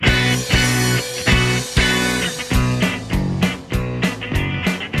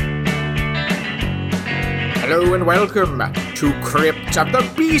Hello and welcome to Crypt of the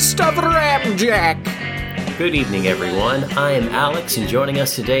Beast of Ramjack. Good evening, everyone. I am Alex, and joining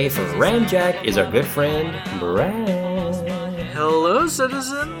us today for Ramjack is our good friend, Brad. Hello,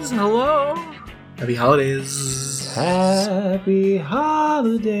 citizens. Hello. Happy holidays. Happy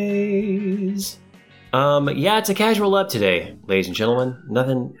holidays. Yeah, it's a casual up today, ladies and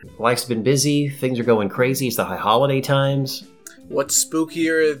gentlemen. Life's been busy, things are going crazy, it's the high holiday times. What's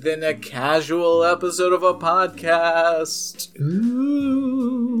spookier than a casual episode of a podcast?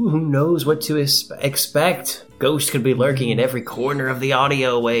 Ooh, who knows what to expect? Ghosts could be lurking in every corner of the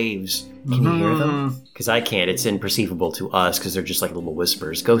audio waves. Can you hear them? Because I can't. It's imperceivable to us because they're just like little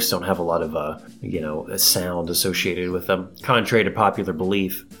whispers. Ghosts don't have a lot of, a sound associated with them, contrary to popular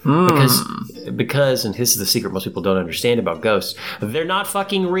belief. Because, and this is the secret most people don't understand about ghosts, they're not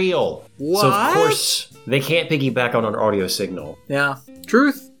fucking real. What? So, of course, they can't piggyback on an audio signal. Yeah.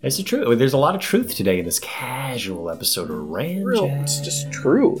 Truth. It's the truth. There's a lot of truth today in this casual episode of Ramjack. It's just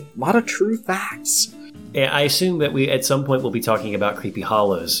true. A lot of true facts. I assume that we, at some point, will be talking about Creepy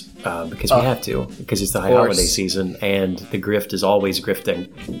Hollows, because we have to, because it's the high holiday season, and the grift is always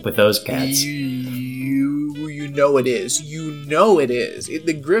grifting with those cats. You know it is. You know it is.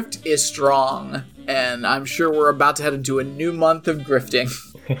 The grift is strong, and I'm sure we're about to head into a new month of grifting.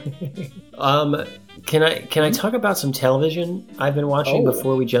 Can I talk about some television I've been watching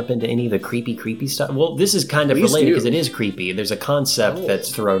before we jump into any of the creepy stuff? Well, this is kind of related because it is creepy. There's a concept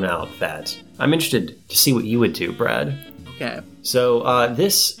that's thrown out that I'm interested to see what you would do, Brad. Okay. So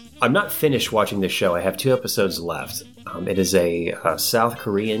I'm not finished watching this show. I have 2 episodes left. It is a South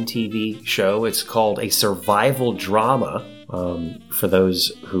Korean TV show. It's called a survival drama. For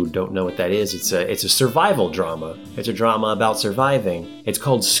those who don't know what that is, it's a survival drama. It's a drama about surviving. It's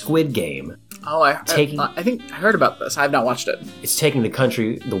called Squid Game. Oh, I think I heard about this. I have not watched it. It's taking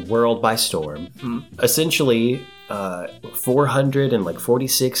the world by storm. Essentially,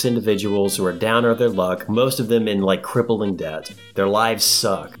 446 individials who are down on their luck, most of them in crippling debt. Their lives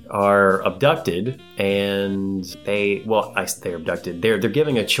suck, are abducted, and they're abducted. They're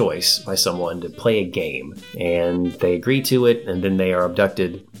giving a choice by someone to play a game, and they agree to it, and then they are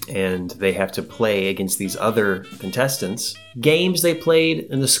abducted, and they have to play against these other contestants. Games they played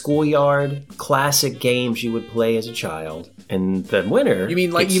in the schoolyard, classic games you would play as a child. And the winner... You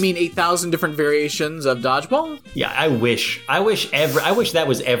mean 8,000 different variations of dodgeball? Yeah, I wish that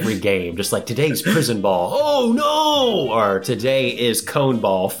was every game. Just like today's prison ball. Oh no! Or today is cone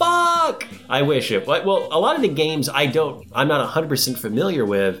ball. Fuck! I wish it. Well, a lot of the games I'm not 100% familiar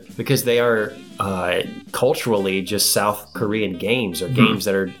with because they are culturally just South Korean games or games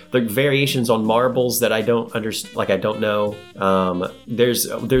that are like variations on marbles that I don't understand. Like I don't know.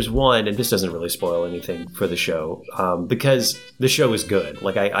 There's one, and this doesn't really spoil anything for the show because the show is good.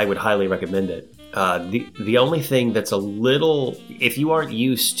 Like I would highly recommend it. The only thing that's a little, if you aren't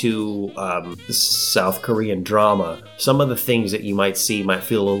used to South Korean drama, some of the things that you might see might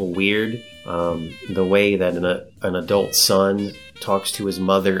feel a little weird. The way that an adult son talks to his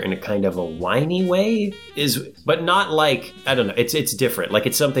mother in a kind of a whiny way but not like, I don't know, it's different. Like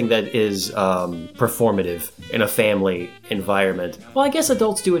it's something that is performative in a family environment. Well, I guess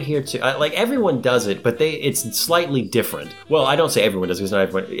adults do it here too. Like everyone does it, but it's slightly different. Well, I don't say everyone does because not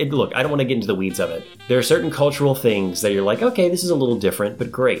everyone. Look, I don't want to get into the weeds of it. There are certain cultural things that you're like, okay, this is a little different,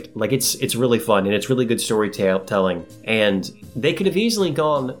 but great. Like it's really fun and it's really good storytelling. And they could have easily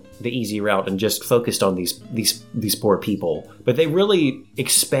gone the easy route and just focused on these poor people, but they really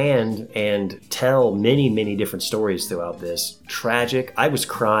expand and tell many different stories throughout this. Tragic. I was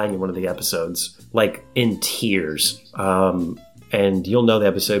crying in one of the episodes, like in tears, and you'll know the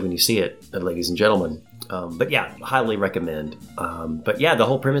episode when you see it, ladies and gentlemen. But yeah, highly recommend. But yeah, the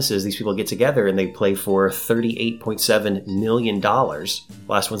whole premise is these people get together and they play for $38.7 million.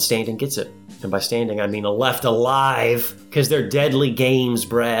 Last one standing gets it. And by standing, I mean left alive, because they're deadly games,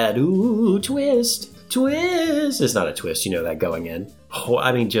 Brad. Ooh, twist. It's not a twist, you know that going in. Oh,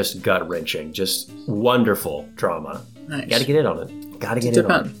 I mean, just gut-wrenching. Just wonderful drama. Nice. Gotta get in on it.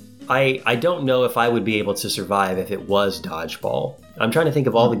 I don't know if I would be able to survive if it was dodgeball. I'm trying to think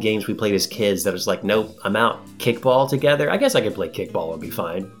of all the games we played as kids that was like, nope, I'm out. Kickball together? I guess I could play kickball and be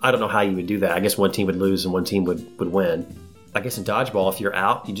fine. I don't know how you would do that. I guess one team would lose and one team would win. I guess in dodgeball, if you're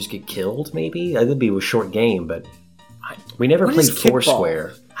out, you just get killed, maybe? That would be a short game, but we never played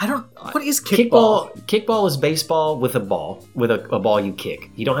Foursquare. What is kickball? Kickball is baseball with a ball, a ball you kick.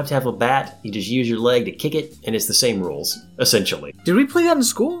 You don't have to have a bat. You just use your leg to kick it, and it's the same rules, essentially. Did we play that in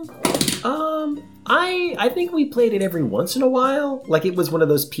school? I think we played it every once in a while. Like, it was one of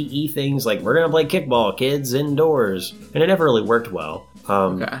those PE things, like, we're gonna play kickball, kids, indoors. And it never really worked well.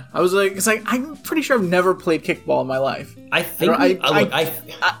 Okay. I was like, I'm pretty sure I've never played kickball in my life. I think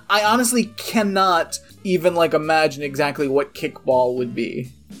I honestly cannot even, like, imagine exactly what kickball would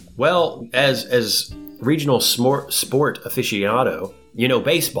be. Well, as regional sport aficionado, you know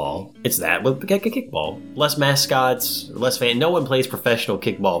baseball. It's that with kickball. Less mascots, less fan. No one plays professional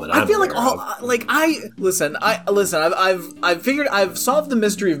kickball that I'm I feel like aware of. I've figured I've solved the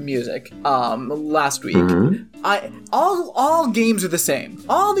mystery of music last week. Mm-hmm. All games are the same.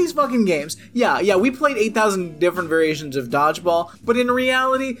 All these fucking games. Yeah, we played 8,000 different variations of dodgeball, but in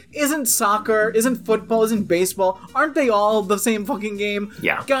reality, isn't soccer, isn't football, isn't baseball, aren't they all the same fucking game?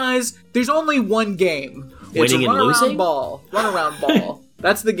 Yeah. Guys, there's only one game. Winning and losing? Run around ball.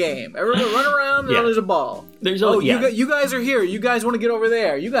 That's the game. Everyone run around and there's a ball. You guys are here. You guys want to get over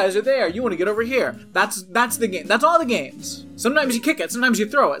there. You guys are there. You want to get over here. That's the game. That's all the games. Sometimes you kick it. Sometimes you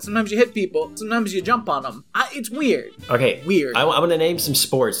throw it. Sometimes you hit people. Sometimes you jump on them. It's weird. Okay. Weird. I'm going to name some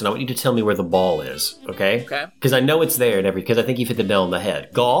sports, and I want you to tell me where the ball is. Okay? Okay. Because I know it's there because I think you hit the nail on the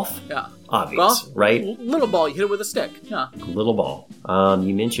head. Golf? Yeah. Obvious, golf, right? Little ball, you hit it with a stick. Yeah. Little ball.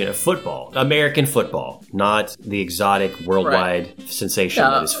 You mentioned football. American football, not the exotic worldwide sensation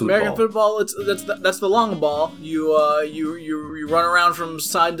that is football. American football, that's the long ball. You run around from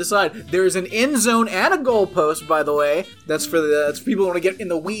side to side. There's an end zone and a goal post, by the way. That's for people who want to get in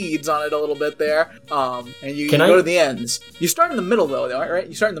the weeds on it a little bit there. And you go to the ends. You start in the middle though, right?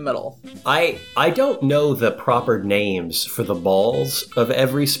 You start in the middle. I don't know the proper names for the balls of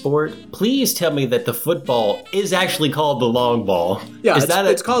every sport. Please tell me that the football is actually called the long ball. Yeah,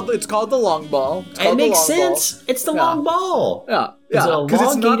 it's called the long ball. It makes sense. It's the long ball. Yeah. It's an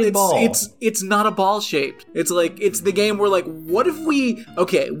elongated ball. It's not a ball shaped. It's the game where, like, what if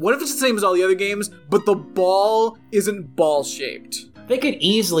it's the same as all the other games, but the ball isn't ball shaped? They could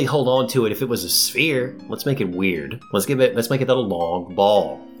easily hold on to it if it was a sphere. Let's make it weird. Let's make it that a long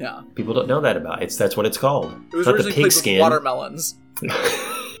ball. Yeah. People don't know that about it. That's what it's called. It was originally played with watermelons.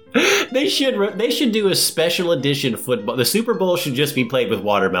 They should do a special edition football. The Super Bowl should just be played with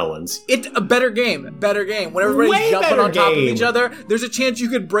watermelons. It's a better game. When everybody's jumping on top of each other, there's a chance you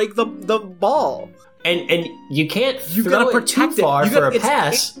could break the ball. And you can't throw it too far for a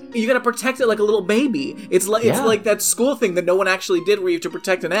pass. You gotta protect it like a little baby. It's like that school thing that no one actually did, where you have to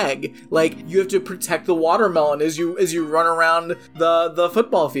protect an egg. Like, you have to protect the watermelon as you run around the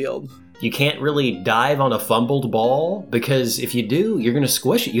football field. You can't really dive on a fumbled ball, because if you do, you're going to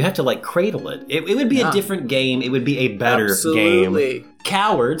squish it. You have to, like, cradle it. It would be a different game. It would be a better game.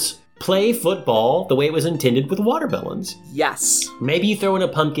 Cowards, play football the way it was intended with watermelons. Yes. Maybe you throw in a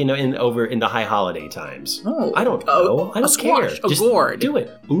pumpkin over in the high holiday times. Oh, I don't know. I don't care. A gourd. Do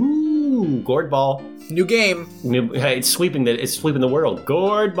it. Ooh, gourd ball. New game. It's sweeping the world.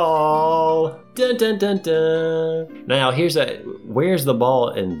 Gourd ball. Dun dun dun dun. Now where's the ball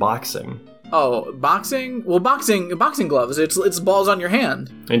in boxing? Oh, boxing? Well, boxing gloves. It's balls on your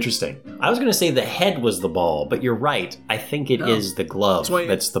hand. Interesting. I was going to say the head was the ball, but you're right. I think it is the glove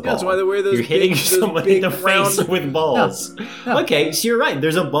that's the ball. That's why they wear those. You're hitting someone in the face with balls. Yeah. Okay, so you're right.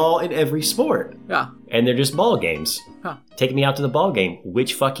 There's a ball in every sport. Yeah. And they're just ball games. Huh. Take me out to the ball game.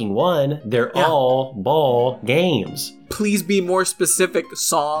 Which fucking one? They're all ball games. Please be more specific,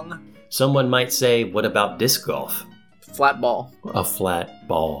 song. Someone might say, what about disc golf? Flat ball. A flat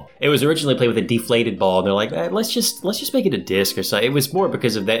ball. It was originally played with a deflated ball, and they're like, let's just make it a disc or something. It was more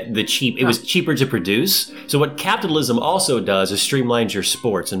because of that it was cheaper to produce. So what capitalism also does is streamlines your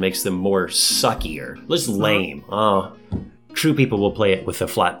sports and makes them more suckier. Less lame. True people will play it with a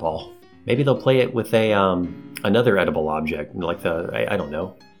flat ball. Maybe they'll play it with a another edible object, like I don't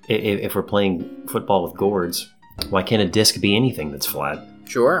know. If we're playing football with gourds, why can't a disc be anything that's flat?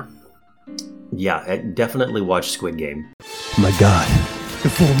 Sure. Yeah, I definitely watch Squid Game. My God, the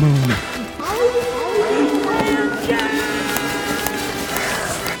full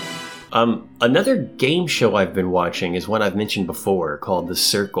moon. Another game show I've been watching is one I've mentioned before called The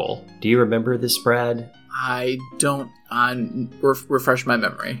Circle. Do you remember this, Brad? I don't. Refresh my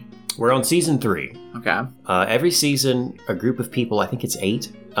memory. We're on season 3. Okay. Every season, a group of people, I think it's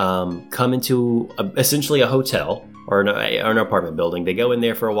 8, come into essentially a hotel or an apartment building. They go in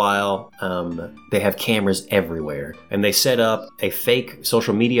there for a while. They have cameras everywhere. And they set up a fake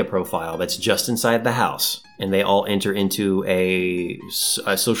social media profile that's just inside the house. And they all enter into a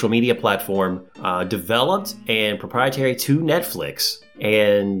social media platform developed and proprietary to Netflix.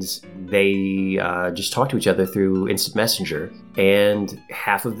 And they just talk to each other through Instant Messenger. And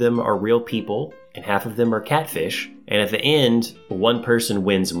half of them are real people, and half of them are catfish. And at the end, one person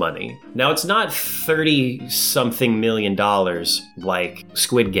wins money. Now, it's not 30-something million dollars like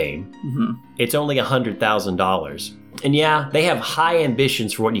Squid Game. Mm-hmm. It's only $100,000. And yeah, they have high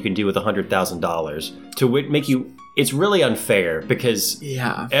ambitions for what you can do with $100,000 to make you... It's really unfair because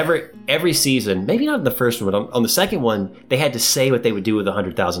every season, maybe not the first one, but on the second one, they had to say what they would do with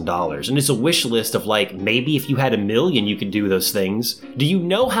 $100,000. And it's a wish list of like, maybe if you had $1 million, you could do those things. Do you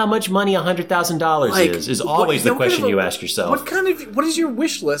know how much money $100,000 is always the question you ask yourself. What is your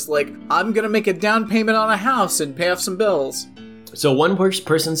wish list? Like, I'm going to make a down payment on a house and pay off some bills. So one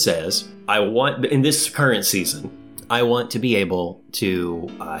person says, I want, in this current season, I want to be able to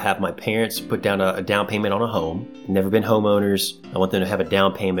have my parents put down a down payment on a home. Never been homeowners. I want them to have a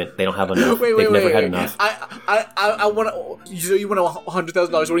down payment. They don't have enough. They've never had enough. I want to. So you want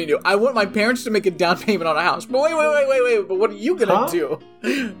 $100,000? What do you do? I want my parents to make a down payment on a house. But wait. But what are you gonna do?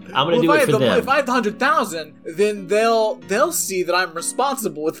 I'm gonna do it for them. If I have the $100,000, then they'll see that I'm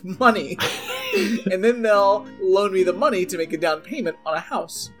responsible with money, and then they'll loan me the money to make a down payment on a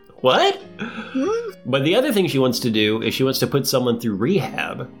house. What? But the other thing she wants to do is she wants to put someone through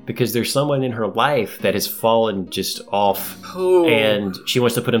rehab because there's someone in her life that has fallen just off and she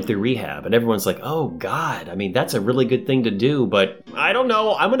wants to put him through rehab. And everyone's like, oh, God, I mean, that's a really good thing to do. But I don't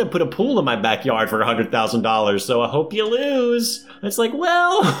know. I'm going to put a pool in my backyard for $100,000. So I hope you lose. It's like,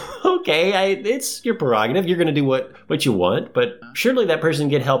 well, okay, it's your prerogative. You're going to do what you want. But surely that person can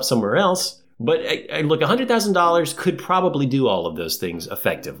get help somewhere else. But look, $100,000 could probably do all of those things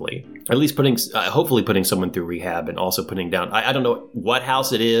effectively. At least hopefully putting someone through rehab and also putting down, I don't know what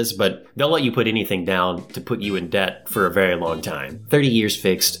house it is, but they'll let you put anything down to put you in debt for a very long time. 30 years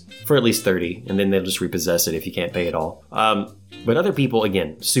fixed for at least 30, and then they'll just repossess it if you can't pay it all. But other people,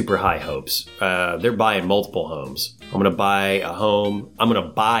 again, super high hopes. They're buying multiple homes. I'm going to buy a home. I'm going to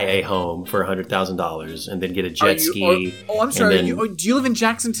buy a home for $100,000 and then get a jet ski. I'm sorry. Do you live in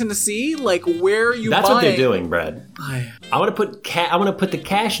Jackson, Tennessee? Like, where are you That's buying? What they're doing, Brad. I'm going to put the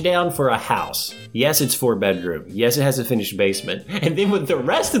cash down for a house. Yes, it's 4-bedroom. Yes, it has a finished basement. And then with the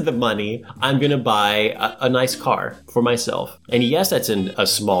rest of the money, I'm going to buy a nice car for myself. And yes, that's in a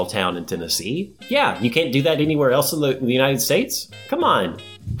small town in Tennessee. Yeah, you can't do that anywhere else in the United States? Come on.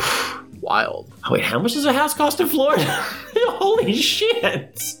 Wild. Oh, wait, how much does a house cost in Florida? Holy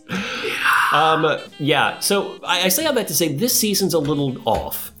shit. Yeah, so I say all that to say this season's a little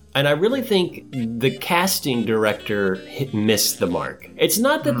off. And I really think the casting director missed the mark. It's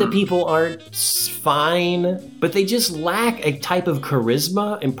not that the people aren't fine, but they just lack a type of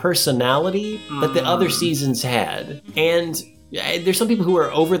charisma and personality that the other seasons had. And there's some people who are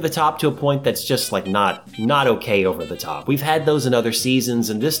over the top to a point that's just like not okay over the top. We've had those in other seasons,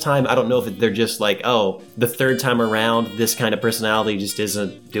 and this time I don't know if they're just like, oh, the third time around this kind of personality just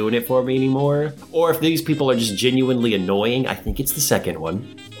isn't doing it for me anymore, or if these people are just genuinely annoying. I think it's the second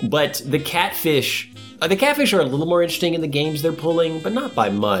one. But the catfish are a little more interesting in the games they're pulling, but not by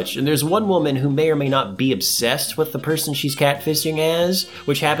much. And there's one woman who may or may not be obsessed with the person she's catfishing as,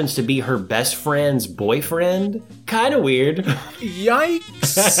 which happens to be her best friend's boyfriend. Kind of weird.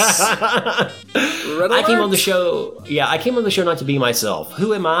 Yikes. I came on the show not to be myself.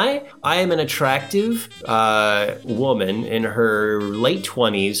 Who am I? I am an attractive woman in her late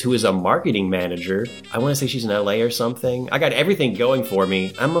 20s who is a marketing manager. I want to say she's in LA or something. I got everything going for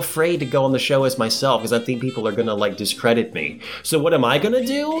me. I'm afraid to go on the show as myself because I think people are going to like discredit me. So what am I going to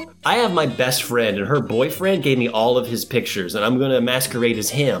do? I have my best friend and her boyfriend gave me all of his pictures and I'm going to masquerade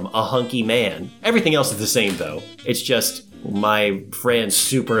as him, a hunky man. Everything else is the same though. It's just my friend's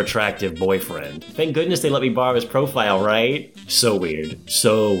super attractive boyfriend. Thank goodness they let me borrow his profile, right? So weird.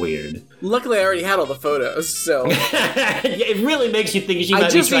 So weird. Luckily, I already had all the photos, so... It really makes you think she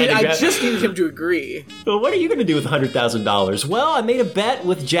might be trying to... I just needed him to agree. Well, what are you going to do with $100,000? Well, I made a bet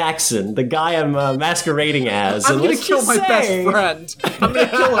with Jackson, the guy I'm masquerading as. I'm going to kill my best friend. I'm going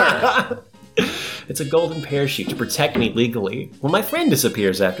to kill her. It's a golden parachute to protect me legally. When my friend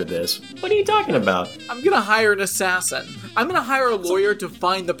disappears after this, what are you talking about? I'm gonna hire an assassin. I'm gonna hire a lawyer to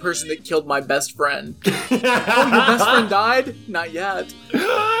find the person that killed my best friend. Oh, your best friend died? Not yet.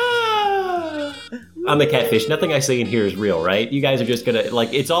 I'm the catfish. Nothing I say in here is real, right? You guys are just gonna,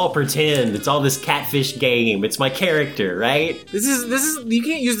 like, it's all pretend. It's all this catfish game. It's my character, right? This is, you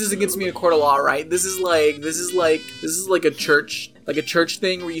can't use this against me in a court of law, right? This is like a church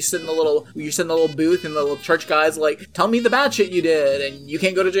thing where you sit in the little booth and the little church guy's like, tell me the bad shit you did and you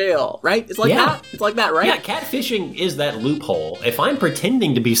can't go to jail, right? It's like that. It's like that, right? Yeah, catfishing is that loophole. If I'm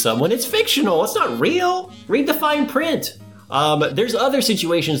pretending to be someone, it's fictional. It's not real. Read the fine print. There's other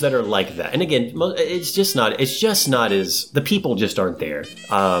situations that are like that, and again, it's just not as the people just aren't there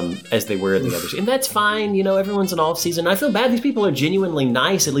as they were in the others, and that's fine. You know, everyone's in off season. I feel bad. These people are genuinely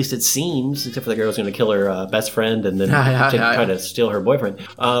nice, at least it seems, except for the girl's going to kill her best friend and then try to steal her boyfriend.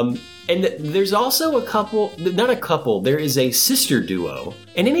 And there's also there is a sister duo.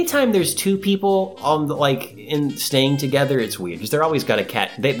 And anytime there's two people in staying together, it's weird because they're always got a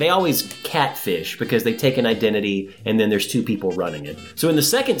cat. They always catfish because they take an identity and then there's two people running it. So in the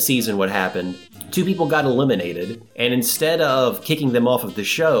second season, what happened? Two people got eliminated, and instead of kicking them off of the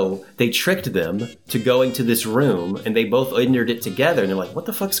show, they tricked them to going to this room, and they both entered it together, and they're like, what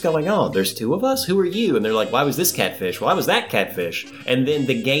the fuck's going on? There's two of us? Who are you? And they're like, why was this catfish? Why was that catfish? And then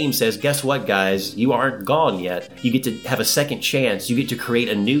the game says, guess what, guys? You aren't gone yet. You get to have a second chance. You get to create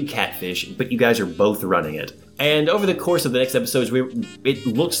a new catfish, but you guys are both running it. And over the course of the next episodes, it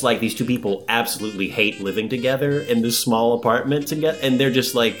looks like these two people absolutely hate living together in this small apartment together, and they're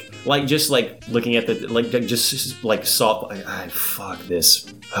just looking at fuck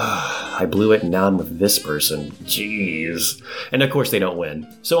this. I blew it, and now I'm with this person. Jeez. And of course they don't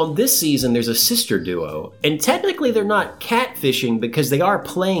win. So on this season, there's a sister duo, and technically they're not catfishing because they are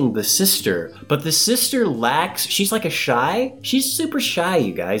playing the sister, but the sister she's she's super shy,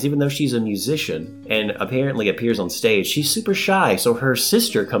 you guys, even though she's a musician, and apparently appears on stage. She's super shy, so her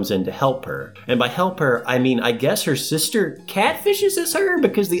sister comes in to help her. And by help her, I mean, I guess her sister catfishes as her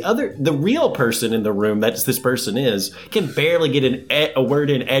because the real person in the room that this person is can barely get a word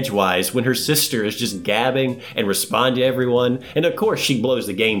in edgewise when her sister is just gabbing and respond to everyone. And of course, she blows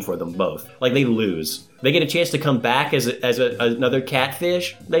the game for them both. Like, they lose. They get a chance to come back as another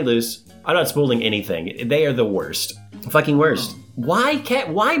catfish. They lose. I'm not spoiling anything. They are the worst. Fucking worst.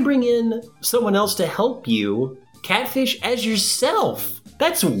 Why bring in someone else to help you catfish as yourself?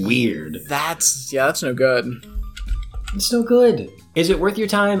 That's weird. That's no good. It's no good. Is it worth your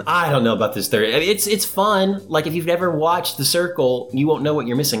time? I don't know about this third. I mean, it's fun. Like, if you've never watched The Circle, you won't know what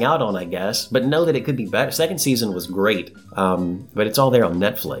you're missing out on, I guess. But know that it could be better. Second season was great, but it's all there on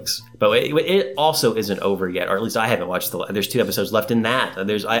Netflix. But it also isn't over yet, or at least I haven't watched there's 2 episodes left in that.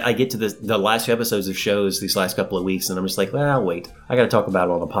 I get to the last 2 episodes of shows these last couple of weeks, and I'm just like, well, wait. I got to talk about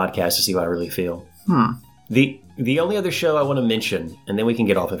it on a podcast to see what I really feel. The only other show I want to mention, and then we can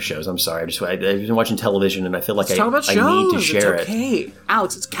get off of shows. I'm sorry. I've been watching television, and I feel like I need to share it. It's okay.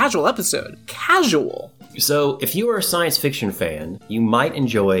 Alex, it's a casual episode. Casual. So if you are a science fiction fan, you might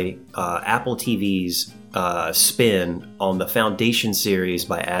enjoy Apple TV's spin on the Foundation series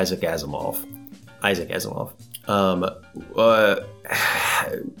by Isaac Asimov.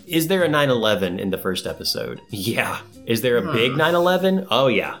 Is there a 9/11 in the first episode? Yeah. Is there a big 9/11? Oh,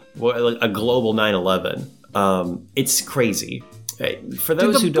 yeah. A global 9/11. It's crazy. For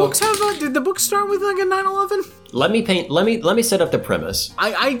those who don't, did the book start with like a 9/11? Let me set up the premise.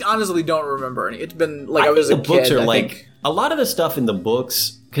 I honestly don't remember any. It's been like I was a kid. Books are like a lot of the stuff in the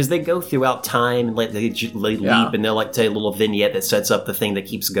books, because they go throughout time and they leap, and they'll like tell you a little vignette that sets up the thing that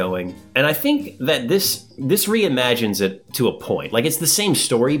keeps going. And I think that this reimagines it to a point. Like, it's the same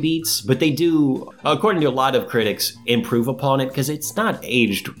story beats, but they do, according to a lot of critics, improve upon it because it's not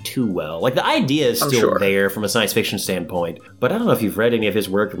aged too well. Like, the idea is still there from a science fiction standpoint, but I don't know if you've read any of his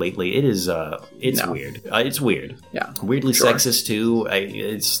work lately. It is, it's weird. It's weird. Yeah. Weirdly sexist too.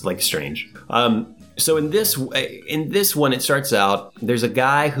 It's like strange. So in this one, it starts out, there's a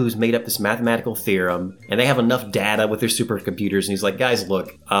guy who's made up this mathematical theorem, and they have enough data with their supercomputers, and he's like, guys,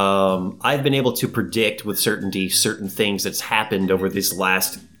 look, I've been able to predict with certainty certain things that's happened over this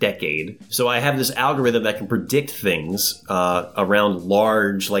last decade. So I have this algorithm that can predict things around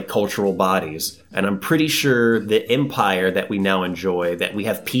large, like, cultural bodies. And I'm pretty sure the empire that we now enjoy, that we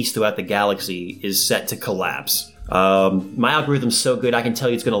have peace throughout the galaxy, is set to collapse. My algorithm's so good, I can tell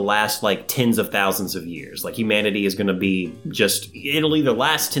you it's going to last like tens of thousands of years. Like, humanity is going to be it'll either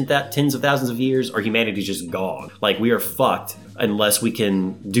last tens of thousands of years, or humanity's just gone. Like, we are fucked unless we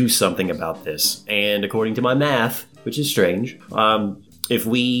can do something about this. And according to my math, which is strange, if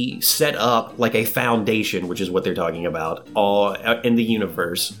we set up like a foundation, which is what they're talking about, in the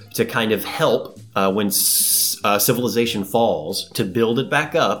universe to kind of help when civilization falls, to build it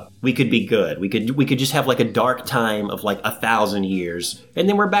back up, we could be good. We could just have like a dark time of like 1,000 years, and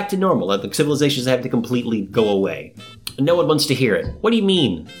then we're back to normal. Like, the civilizations have to completely go away. No one wants to hear it. What do you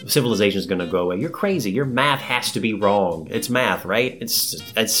mean civilization's going to go away? You're crazy. Your math has to be wrong. It's math, right?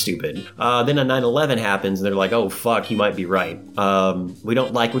 That's stupid. Then a 9/11 happens, and they're like, oh, fuck, you might be right. We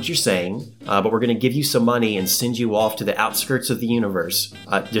don't like what you're saying, but we're going to give you some money and send you off to the outskirts of the universe.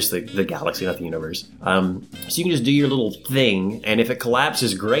 Just the galaxy, not the universe. So you can just do your little thing, and if it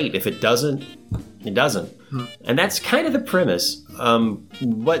collapses, great. If it doesn't, it doesn't. And that's kind of the premise.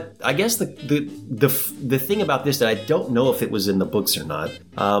 But I guess the thing about this that I don't know if it was in the books or not,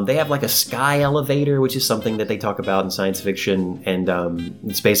 they have like a sky elevator, which is something that they talk about in science fiction, and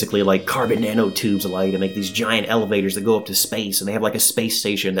it's basically like carbon nanotubes allow you to make these giant elevators that go up to space, and they have like a space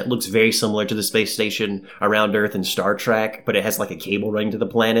station that looks very similar to the space station around Earth in Star Trek, but it has like a cable running to the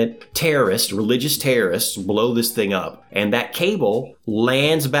planet. Religious terrorists blow this thing up, and that cable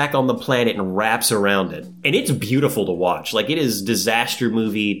lands back on the planet and wraps around it. And it's beautiful to watch. Like, it is disaster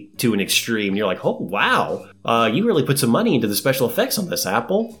movie to an extreme. You're like, oh, wow. You really put some money into the special effects on this,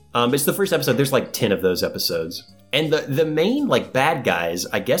 Apple. It's the first episode. There's like 10 of those episodes. And the main, like, bad guys,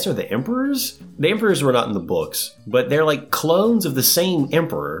 I guess, are the emperors. The emperors were not in the books, but they're like clones of the same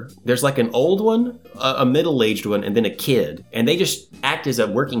emperor. There's like an old one, a middle-aged one, and then a kid. And they just act as a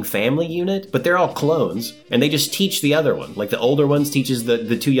working family unit, but they're all clones. And they just teach the other one. Like, the older ones teaches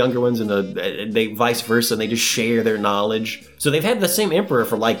the two younger ones, and they vice versa, and they just share their knowledge. So they've had the same emperor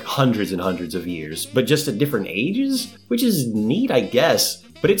for like hundreds and hundreds of years, but just at different ages, which is neat, I guess.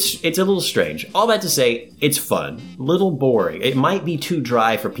 But it's a little strange. All that to say, it's fun. Little boring. It might be too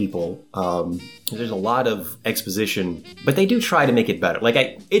dry for people. There's a lot of exposition, but they do try to make it better.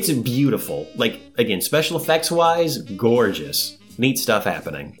 Like, it's beautiful. Like, again, special effects wise, gorgeous. Neat stuff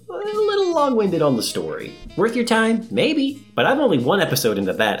happening. A little long-winded on the story. Worth your time? Maybe. But I'm only one episode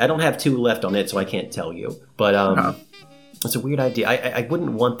into that. I don't have 2 left on it, so I can't tell you. But, It's a weird idea. I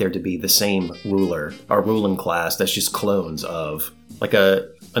wouldn't want there to be the same ruler or ruling class that's just clones of like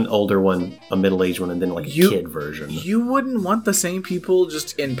an older one, a middle-aged one, and then like a kid version. You wouldn't want the same people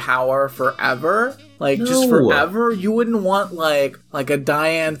just in power forever? Like, no. Just forever? You wouldn't want like a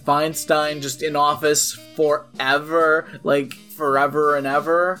Dianne Feinstein just in office forever? Like, forever and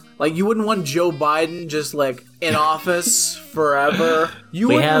ever? Like, you wouldn't want Joe Biden just like in office forever? You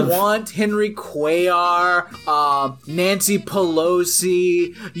wouldn't want Henry Cuellar, Nancy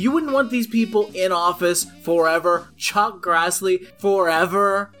Pelosi. You wouldn't want these people in office forever. Chuck Grassley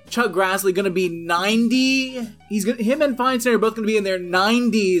forever. Chuck Grassley gonna be 90. Him and Feinstein are both gonna be in their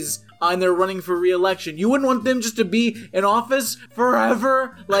 90s. And they're running for re-election. You wouldn't want them just to be in office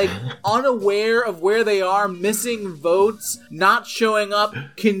forever, like unaware of where they are, missing votes, not showing up,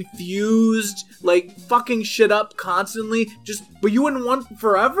 confused, like fucking shit up constantly. But you wouldn't want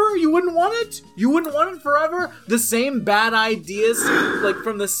forever? You wouldn't want it? You wouldn't want it forever? The same bad ideas like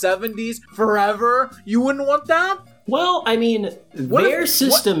from the 70s forever? You wouldn't want that? Well, I mean, their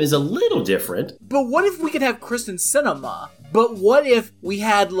system is a little different. But what if we could have Kristen Sinema? But what if we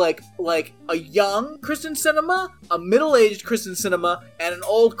had like a young Kristen Sinema, a middle-aged Kristen Sinema, and an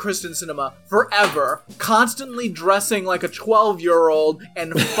old Kristen Sinema forever, constantly dressing like a 12-year-old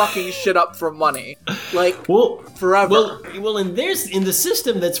and fucking shit up for money, like forever. Well, in the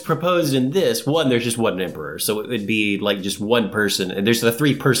system that's proposed in this one, there's just one emperor, so it would be like just one person, and there's a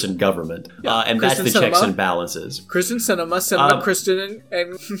 3-person government, and Kristen that's the Sinema, checks and balances. Kristen Sinema, Kristen,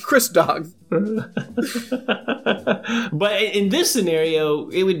 and Chris Dog. But in this scenario,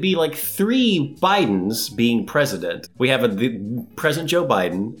 it would be like 3 Bidens being president. We have the present Joe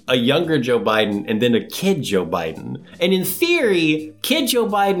Biden, a younger Joe Biden, and then a kid Joe Biden. And in theory, kid Joe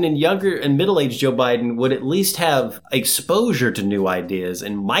Biden and younger and middle-aged Joe Biden would at least have exposure to new ideas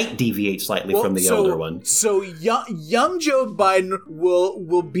and might deviate slightly from the older one. So young Joe Biden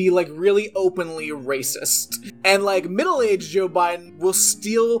will be like really openly racist. And like middle-aged Joe Biden will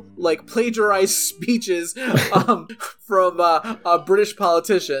steal like plagiarized speeches from British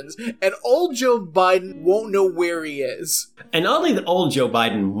politicians, and old Joe Biden won't know where he is. And only the old Joe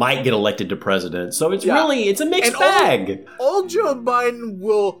Biden might get elected to president, so it's a mixed bag. Old Joe Biden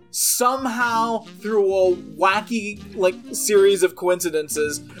will somehow, through a wacky series of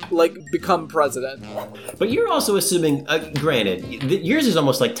coincidences, become president. But you're also assuming, granted, yours is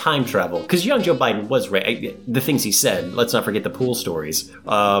almost like time travel, because young Joe Biden was the things he said. Let's not forget the pool stories.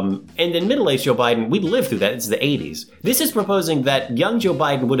 And then middle-aged Joe Biden, we lived through that. It's the 80s. This is proposing that young Joe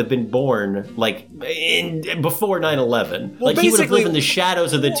Biden would have been born before 9/11. Well, he would have lived in the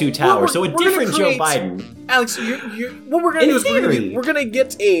shadows of the two towers. So a different Joe Biden. Alex, what we're going to do is we're going to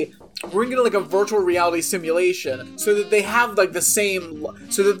get like a virtual reality simulation so that they have like the same,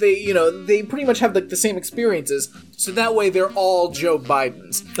 so that they pretty much have like the same experiences. So that way they're all Joe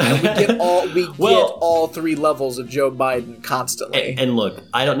Bidens. And we get all 3 levels of Joe Biden constantly. And look,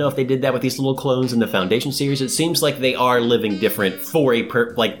 I don't know if they did that with these little clones in the Foundation series. It seems like they are living different for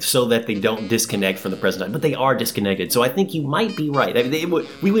so that they don't disconnect from the president. But they are disconnected. So I think you might be right. I mean,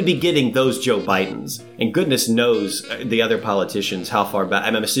 we would be getting those Joe Bidens. And goodness knows the other politicians how far back.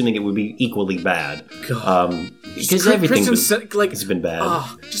 I'm assuming it would be equally bad. Because everything has been bad.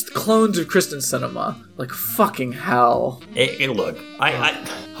 Just clones of Kristen Sinema. Like, fucking hell. Look, I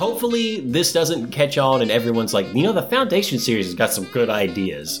hopefully this doesn't catch on and everyone's like, the Foundation series has got some good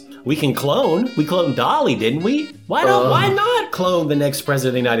ideas. We can clone. We cloned Dolly, didn't we? Why not clone the next president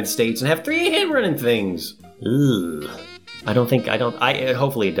of the United States and have 3 of him running things? Ugh.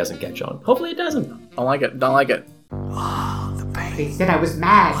 Hopefully it doesn't catch on. Hopefully it doesn't. Don't like it. They said I was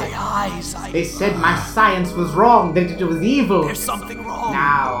mad. My eyes. They said my science was wrong, that it was evil. There's something wrong.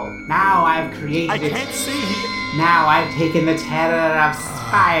 Now I've created I it. can't see. Now I've taken the terror of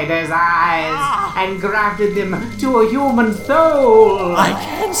spider's eyes and grafted them to a human soul. I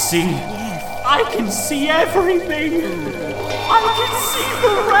can see. I can see everything. I can see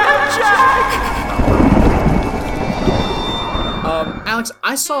the Ramjack. Alex,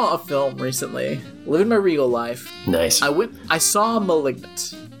 I saw a film recently, living my regal life. Nice. I saw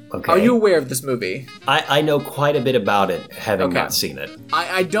Malignant. Okay. Are you aware of this movie? I know quite a bit about it, having not seen it.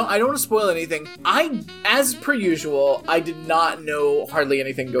 I don't want to spoil anything. As per usual, I did not know hardly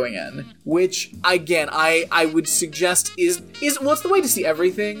anything going in, which again I would suggest is well, it's the way to see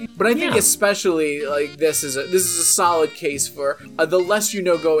everything. But I think especially like this is a solid case for the less you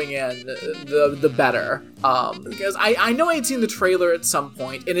know going in, the better. Because I know I had seen the trailer at some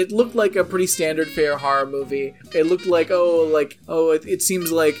point, and it looked like a pretty standard fare horror movie. It looked like it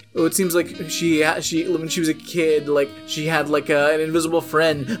seems like she when she was a kid, like she had like an invisible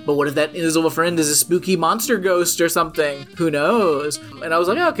friend. But what if that invisible friend is a spooky monster ghost or something? Who knows? And I was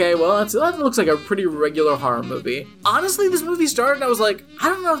like, okay, well that looks like a pretty regular horror movie. Honestly, this movie started, and I was like, I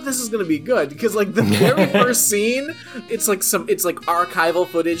don't know if this is gonna be good, because like the very first scene, it's like archival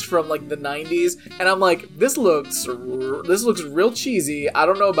footage from like the 90s, and I'm like, this looks real cheesy. I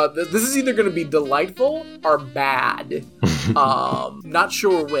don't know about this. This is either going to be delightful or bad. Not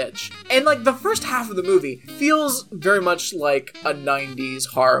sure which. And like the first half of the movie feels very much like a 90s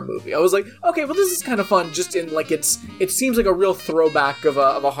horror movie. I was like, okay, well this is kind of fun, just in like it seems like a real throwback of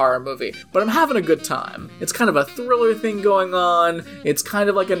a horror movie. But I'm having a good time. It's kind of a thriller thing going on. It's kind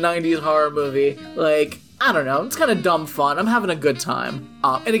of like a 90s horror movie. Like, I don't know, it's kind of dumb fun. I'm having a good time.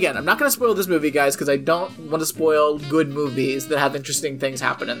 And again, I'm not going to spoil this movie, guys, because I don't want to spoil good movies that have interesting things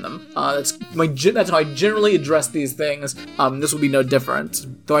happen in them. That's how I generally address these things. This will be no different,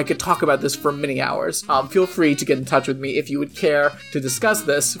 though I could talk about this for many hours. Feel free to get in touch with me if you would care to discuss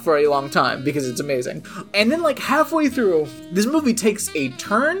this for a long time, because it's amazing. And then, like, halfway through, this movie takes a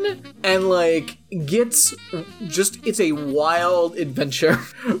turn and, like, it's a wild adventure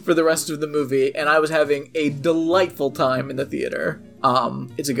for the rest of the movie, and I was having a delightful time in the theater.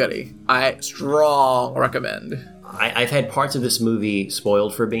 It's a goodie. I strong recommend. I've had parts of this movie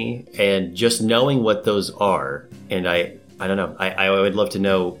spoiled for me, and just knowing what those are, and I don't know. I would love to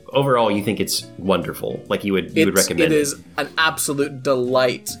know. Overall, you think it's wonderful? Like you would recommend it? It is an absolute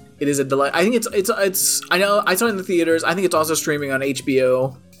delight. It is a delight. I think it's. I know I saw it in the theaters. I think it's also streaming on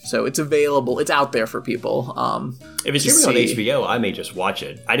HBO. So it's available. It's out there for people. If it's streaming on HBO, I may just watch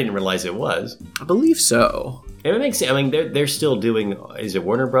it. I didn't realize it was. I believe so. It makes sense. I mean, they're still doing. Is it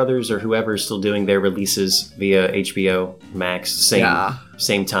Warner Brothers or whoever is still doing their releases via HBO Max?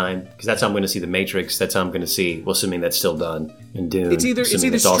 Same time, because that's how I'm going to see The Matrix. That's how I'm going to see. Well, assuming that's still done. And Dune. It's either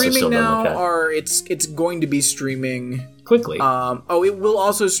streaming now or it's going to be streaming quickly. It will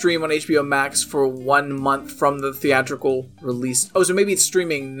also stream on HBO Max for 1 month from the theatrical release. Oh, so maybe it's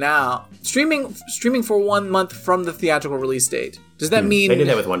streaming now. Streaming for 1 month from the theatrical release date. Does that mean... They did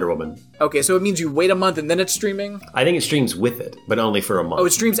that with Wonder Woman. Okay, so it means you wait a month and then it's streaming? I think it streams with it, but only for a month. Oh, it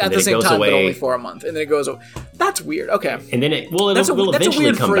streams at the same time, but only for a month. And then it goes away. That's weird. Okay. And then it will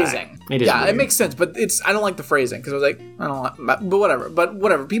eventually come phrasing. Back. It is weird. It makes sense, but I don't like the phrasing, because I was like, I don't like... But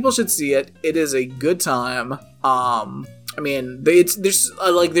whatever. People should see it. It is a good time. I mean, there's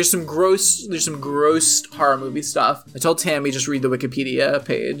some gross horror movie stuff. I told Tammy just read the Wikipedia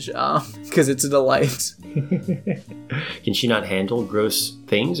page because it's a delight. Can she not handle gross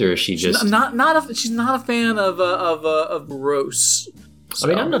things, or is she just she's not a fan of gross? So. I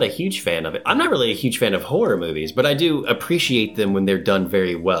mean, I'm not a huge fan of it. I'm not really a huge fan of horror movies, but I do appreciate them when they're done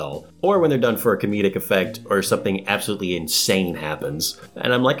very well, or when they're done for a comedic effect, or something absolutely insane happens.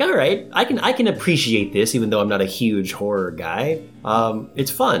 And I'm like, all right, I can appreciate this, even though I'm not a huge horror guy.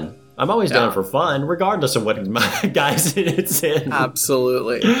 It's fun. I'm always down for fun, regardless of what guys it's in.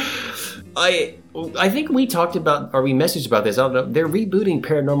 Absolutely. I think we talked about, or we messaged about this, I don't know, they're rebooting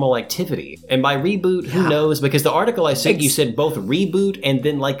Paranormal Activity. And by reboot, who knows? Because the article I sent you said both reboot and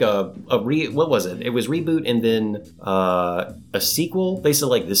then like what was it? It was reboot and then a sequel? They said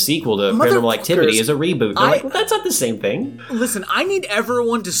like the sequel to Paranormal Activity is a reboot. They're like, well, that's not the same thing. Listen, I need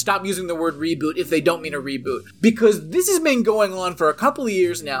everyone to stop using the word reboot if they don't mean a reboot. Because this has been going on for a couple of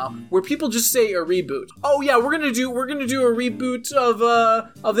years now, where people just say a reboot. Oh yeah, we're gonna do a reboot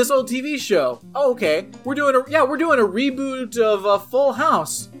of this old TV show. Oh, okay, we're doing a reboot of Full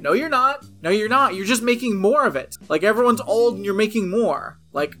House. No, you're not. You're just making more of it. Like, everyone's old and you're making more.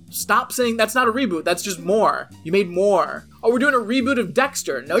 Like, stop saying that's not a reboot. That's just more. You made more. Oh, we're doing a reboot of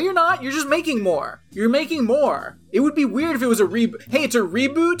Dexter. No, you're not. You're just making more. You're making more. It would be weird if it was a reboot. Hey, it's a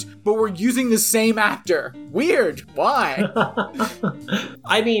reboot, but we're using the same actor. Weird. Why?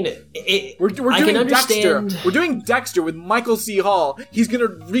 I mean, we're doing Dexter. We're doing Dexter with Michael C. Hall. He's going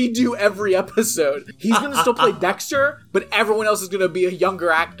to redo every episode. He's going to still play Dexter, but everyone else is going to be a younger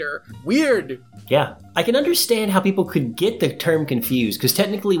actor. Weird. Yeah. I can understand how people could get the term confused, because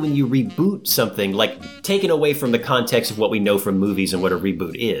technically when you reboot something, like taken away from the context of what we know from movies and what a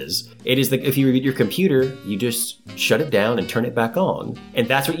reboot is, it is if you reboot your computer, you just shut it down and turn it back on. And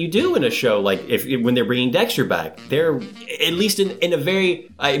that's what you do in a show, like when they're bringing Dexter back. They're, at least in a very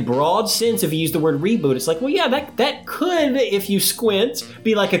broad sense, if you use the word reboot, it's like, well, yeah, that could, if you squint,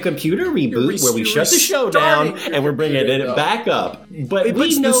 be like a computer reboot where we shut the show down and we're bringing it back up. But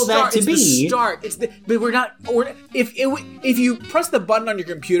we know that to be... But we're not. If you press the button on your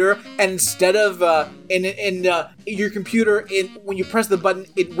computer and instead of your computer, when you press the button,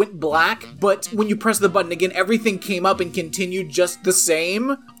 it went black. But when you press the button again, everything came up and continued just the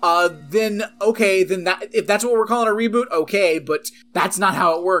same. Then if that's what we're calling a reboot, okay. But that's not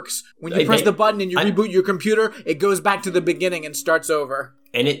how it works. When you press the button and you reboot your computer, it goes back to the beginning and starts over.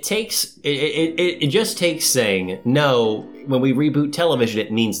 And it just takes saying, no, when we reboot television, it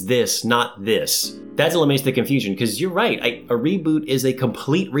means this, not this. That eliminates the confusion, because you're right. A reboot is a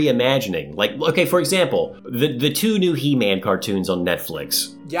complete reimagining. Like, okay, for example, the two new He-Man cartoons on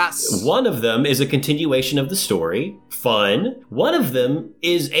Netflix. Yes. One of them is a continuation of the story, fun. One of them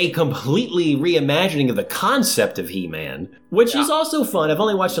is a completely reimagining of the concept of He-Man, which is also fun. I've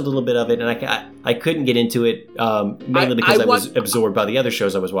only watched a little bit of it, and I couldn't get into it, mainly because I was absorbed by the other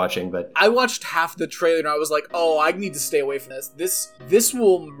shows I was watching. But I watched half the trailer, and I was like, oh, I need to stay away from this. This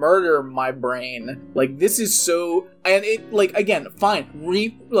will murder my brain. Like, this is so... And it, like, again, fine.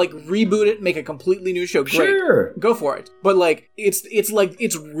 Reboot it, make a completely new show. Great. Sure. Go for it. But, like, it's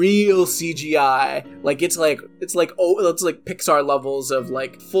real CGI. Like, it's like Pixar levels of,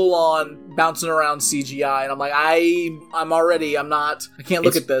 like, full-on bouncing around CGI. And I'm like, I can't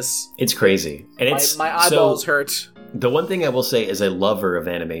look at this. It's crazy. And my eyeballs hurt. The one thing I will say is a lover of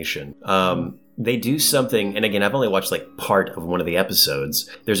animation. They do something, and again, I've only watched like part of one of the episodes.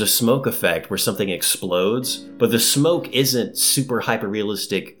 There's a smoke effect where something explodes, but the smoke isn't super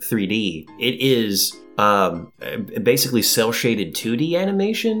hyper-realistic 3D. It is basically cell-shaded 2D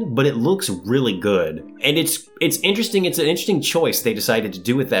animation, but it looks really good. And it's interesting. It's an interesting choice they decided to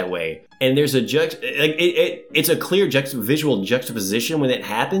do it that way. And there's it's a clear visual juxtaposition when it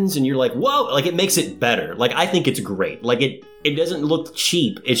happens, and you're like, whoa, like it makes it better. Like, I think it's great. Like, it doesn't look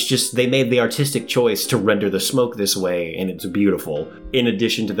cheap. It's just they made the artistic choice to render the smoke this way, and it's beautiful, in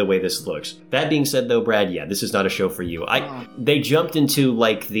addition to the way this looks. That being said, though, Brad, yeah, this is not a show for you. They jumped into,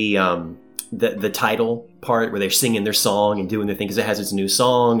 like, the title part where they're singing their song and doing the thing because it has its new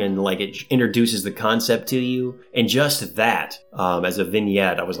song and like it introduces the concept to you, and just that as a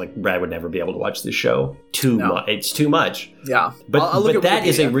vignette, I was like, Brad would never be able to watch this show. Much. It's too much. Yeah, but that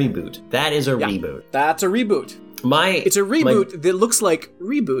is a reboot. That is a reboot. That's a reboot. It's a reboot that looks like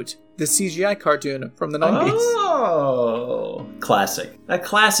Reboot, the CGI cartoon from the 90s. Oh, classic. A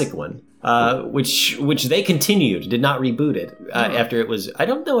classic one. Which they continued, did not reboot it after it was. I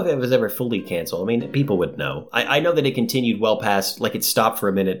don't know if it was ever fully canceled. I mean, people would know. I know that it continued well past, like it stopped for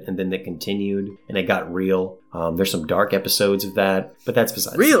a minute and then it continued and it got real. There's some dark episodes of that, but that's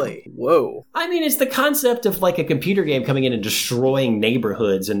besides. Really? Whoa. I mean, it's the concept of like a computer game coming in and destroying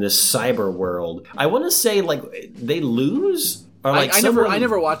neighborhoods in this cyber world. I want to say like they lose. Or like I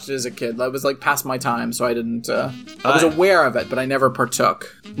never watched it as a kid. That was like past my time, so I didn't. I was aware of it, but I never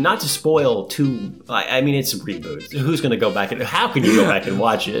partook. Not to spoil too. I mean, it's a reboot. Who's going to go back and? How can you go back and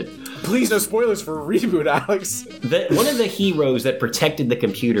watch it? Please, no spoilers for a reboot, Alex. One of the heroes that protected the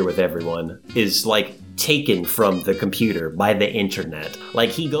computer with everyone is like taken from the computer by the internet. Like,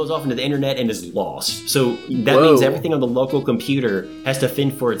 he goes off into the internet and is lost. So that means everything on the local computer has to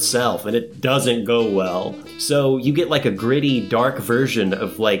fend for itself, and it doesn't go well. So you get like a gritty, dark version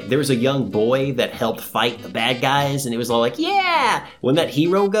of like, there was a young boy that helped fight the bad guys, and it was all like, yeah! When that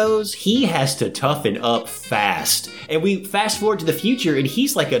hero goes, he has to toughen up fast. And we fast forward to the future, and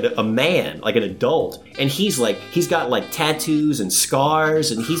he's like a man, like an adult, and he's got like tattoos and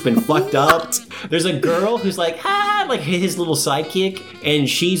scars, and he's been fucked up. There's a girl who's like his little sidekick, and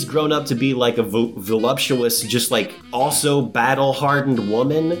she's grown up to be like a voluptuous, just like also battle-hardened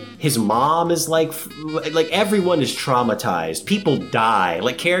woman. His mom is like everyone is traumatized. People die.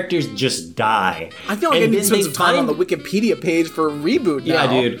 Like, characters just die. I feel like I need to spend some time on the Wikipedia page for a reboot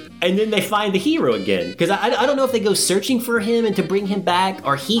now. Yeah, dude. And then they find the hero again. Because I don't know if they go searching for him and to bring him back,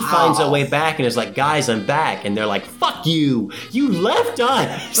 or he finds a way back and is like, guys, I'm back. And they're like, fuck you. You left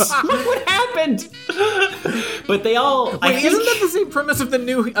us. Look what happened. But they all... Wait, isn't that the same premise of the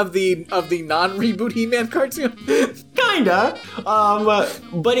non-reboot He-Man cartoon? Kinda.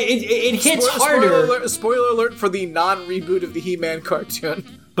 But it hits harder. Spoiler alert for the non-reboot of the He-Man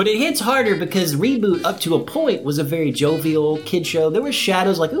cartoon. But it hits harder because Reboot, up to a point, was a very jovial kid show. There were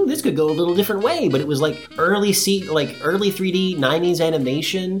shadows like, oh, this could go a little different way. But it was like early 3D 90s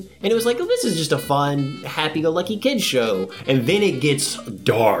animation. And it was like, oh, this is just a fun, happy-go-lucky kid show. And then it gets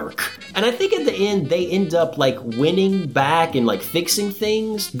dark. And I think at the end, they end up like winning back and like fixing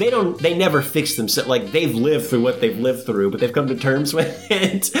things. They never fix themselves. Like, they've lived through what they've lived through, but they've come to terms with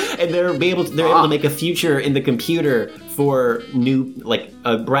it. And they're able to make a future in the computer for new, like,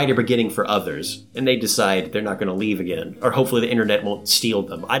 a brighter beginning for others. And they decide they're not going to leave again. Or hopefully the internet won't steal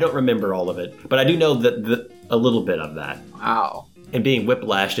them. I don't remember all of it, but I do know that a little bit of that. Wow. And being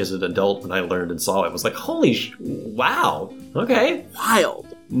whiplashed as an adult when I learned and saw it was like, wow. Okay. Wild.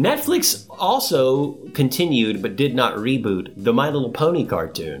 Netflix also continued, but did not reboot, the My Little Pony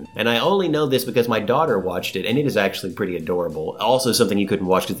cartoon. And I only know this because my daughter watched it, and it is actually pretty adorable. Also something you couldn't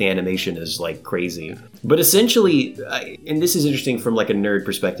watch because the animation is, like, crazy. But essentially, and this is interesting from, like, a nerd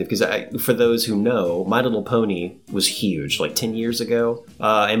perspective, because for those who know, My Little Pony was huge, like, 10 years ago.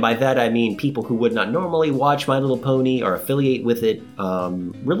 And by that, I mean people who would not normally watch My Little Pony or affiliate with it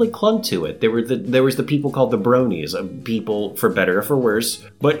really clung to it. There was the people called the bronies, people, for better or for worse,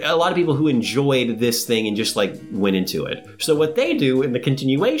 but a lot of people who enjoyed this thing and just like went into it. So what they do in the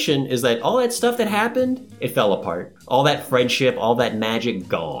continuation is that all that stuff that happened, it fell apart. All that friendship, all that magic,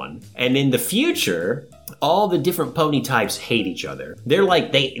 gone. And in the future, all the different pony types hate each other. They're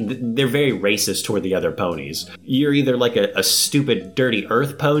like, they're very racist toward the other ponies. You're either like a stupid, dirty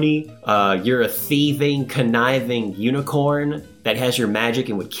earth pony, you're a thieving, conniving unicorn that has your magic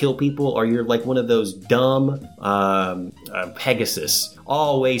and would kill people, or you're like one of those dumb Pegasus,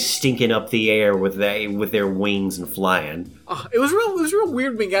 always stinking up the air with their wings and flying. It was real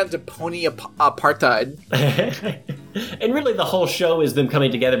weird when we got into pony apartheid. And really the whole show is them coming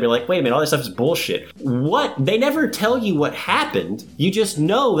together and be like, wait a minute, all this stuff is bullshit. What? They never tell you what happened. You just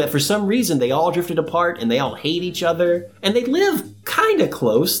know that for some reason they all drifted apart and they all hate each other. And they live kind of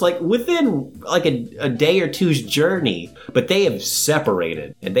close, like within like a day or two's journey. But they have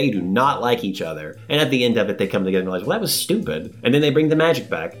separated and they do not like each other. And at the end of it, they come together and realize, well, that was stupid. And then they bring the magic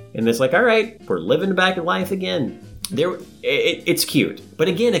back. And it's like, all right, we're living back in life again. It's cute. But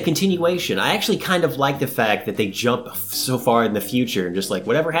again, a continuation. I actually kind of like the fact that they jump so far in the future and just like,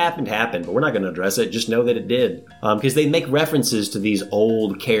 whatever happened, but we're not going to address it. Just know that it did. Because they make references to these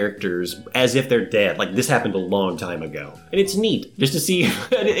old characters as if they're dead. Like, this happened a long time ago. And it's neat just to see.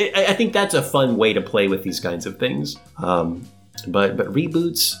 I think that's a fun way to play with these kinds of things. But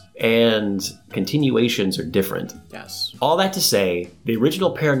reboots and continuations are different. Yes. All that to say, the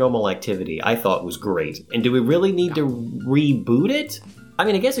original Paranormal Activity I thought was great. And do we really need to reboot it? I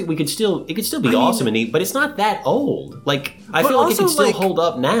mean, I guess it could still be awesome and neat, but it's not that old. Like, I feel like it can still hold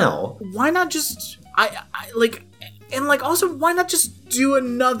up now. Why not just also, why not just do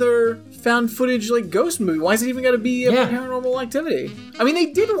another found footage like ghost movie? Why is it even got to be a Paranormal Activity? I mean, they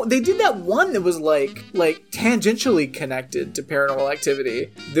did that one that was like tangentially connected to Paranormal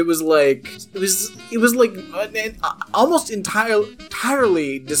Activity. That was like it was like almost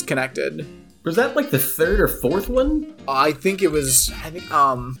entirely disconnected. Was that like the third or fourth one? I think it was. I think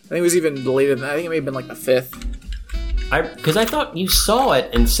it was even later than that. I think it may have been like the fifth. Because I thought you saw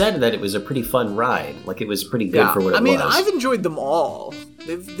it and said that it was a pretty fun ride. Like, it was pretty good for what it was. I mean, I've enjoyed them all.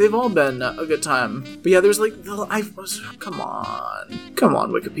 They've all been a good time. But yeah, there's like, come on,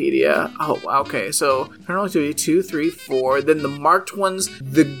 Wikipedia. Oh, okay, so Paranormal Activity 2, 3, 4. Then the marked ones,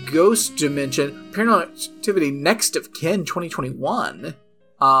 The Ghost Dimension, Paranormal Activity Next of Kin 2021.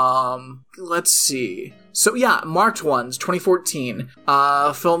 Let's see. So yeah, marked ones, 2014.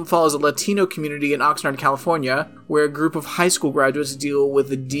 Film follows a Latino community in Oxnard, California, where a group of high school graduates deal with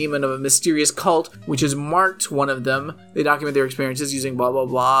the demon of a mysterious cult, which is marked one of them. They document their experiences using blah blah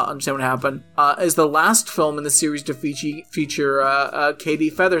blah, understand what happened. Is the last film in the series to feature Katie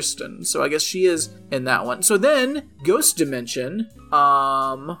Featherston. So I guess she is in that one. So then, Ghost Dimension,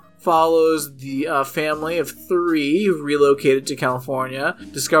 follows the family of 3 who relocated to California,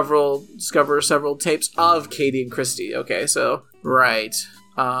 discover several tapes of Katie and Christy. Okay, so, right.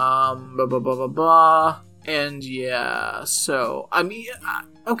 Blah, blah, blah, blah, blah. And yeah, so, I mean,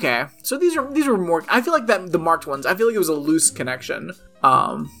 okay. So these were more, I feel like that the marked ones, I feel like it was a loose connection.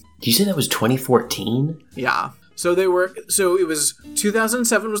 Did you say that was 2014? Yeah. So it was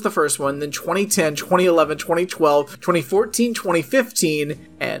 2007 was the first one, then 2010, 2011, 2012, 2014, 2015,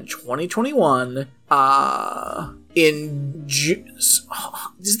 and 2021. Is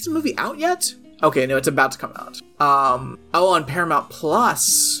this movie out yet? Okay, no, it's about to come out. On Paramount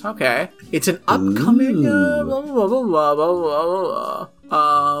Plus. Okay. It's an upcoming blah, blah, blah, blah, blah,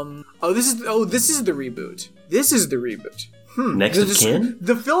 blah. This is the reboot. This is the reboot. Next of Kin?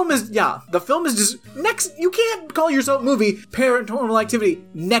 The film is just next. You can't call yourself movie Paranormal Activity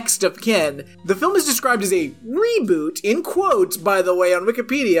Next of Kin. The film is described as a reboot, in quotes, by the way, on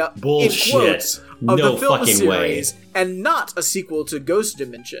Wikipedia. Bullshit. In quotes, of no the film fucking series, way. and not a sequel to Ghost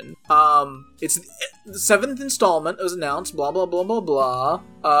Dimension. It's the 7th installment was announced, blah, blah, blah, blah, blah.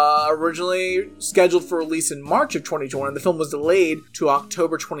 Originally scheduled for release in March of 2021, the film was delayed to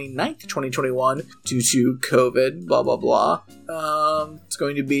October 29th, 2021 due to COVID, blah, blah, blah. It's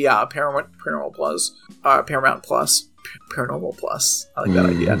going to be, Paramount Plus. Paranormal Plus. I like that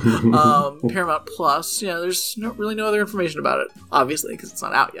idea. Paramount Plus. Yeah, there's really no other information about it, obviously, because it's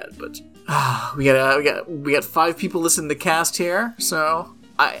not out yet. But we got 5 people listening to the cast here. So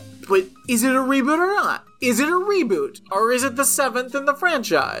but is it a reboot or not? Is it a reboot or is it the 7th in the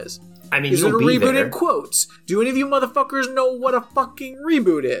franchise? I mean, is it a be reboot there. in quotes? Do any of you motherfuckers know what a fucking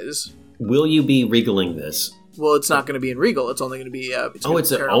reboot is? Will you be regaling this? Well, it's not going to be in Regal. It's only going to be.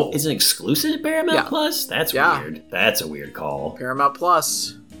 It's an exclusive to Paramount Plus? That's weird. That's a weird call. Paramount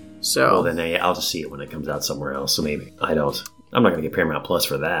Plus. So. Well, then I'll just see it when it comes out somewhere else. So maybe I'm not going to get Paramount Plus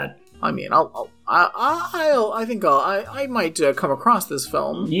for that. I mean, I think I might come across this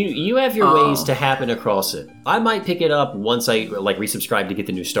film. You have your ways to happen across it. I might pick it up once I resubscribe to get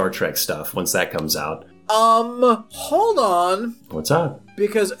the new Star Trek stuff once that comes out. Hold on. What's up?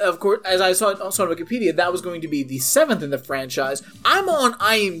 Because, of course, as I saw also on Wikipedia, that was going to be the 7th in the franchise. I'm on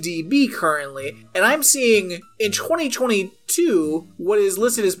IMDb currently, and I'm seeing in 2022 what is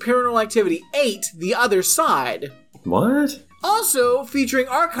listed as Paranormal Activity 8, The Other Side. What? Also featuring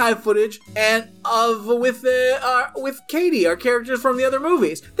archive footage and with Katie, our characters from the other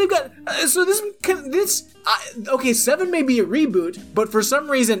movies. They've got okay, 7 may be a reboot, but for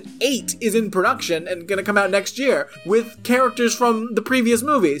some reason 8 is in production and gonna come out next year with characters from the previous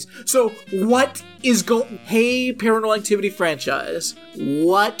movies. So what is Hey, Paranormal Activity franchise,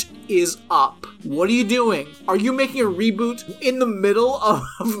 what is up? What are you doing? Are you making a reboot in the middle of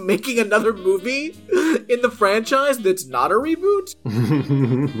making another movie in the franchise that's not a reboot?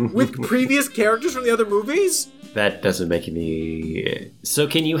 With previous characters from the other movies? That doesn't make any. So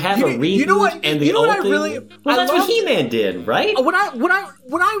can you have a reboot you know what, and the you know old what I thing? really, well, that's what He-Man did, right? What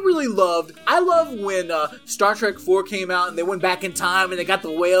I really loved, I love when Star Trek 4 came out and they went back in time and they got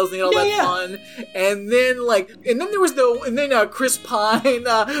the whales and they got all that fun. And then there was Chris Pine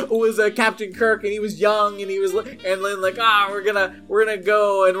was Captain Kirk and he was young and he was we're gonna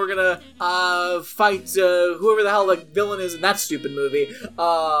go and we're gonna fight whoever the hell the villain is in that stupid movie.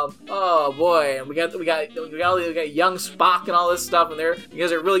 Oh boy, and we got young Spock and all this stuff, and you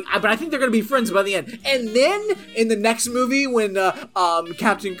guys are really. But I think they're gonna be friends by the end. And then in the next movie, when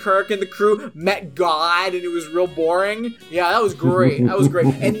Captain Kirk and the crew met God, and it was real boring. Yeah, that was great. That was great.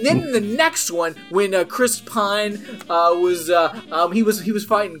 And then in the next one, when Chris Pine he was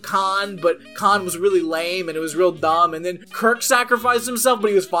fighting Khan, but Khan was really lame and it was real dumb. And then Kirk sacrificed himself, but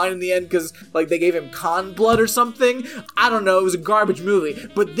he was fine in the end because they gave him Khan blood or something. I don't know. It was a garbage movie.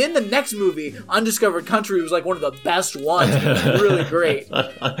 But then the next movie, Undiscovered Country, was one of the best ones. It was really great.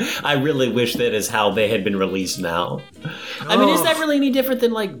 I really wish that is how they had been released now. I mean, is that really any different different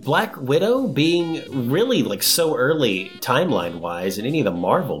than like Black Widow being really like so early timeline-wise in any of the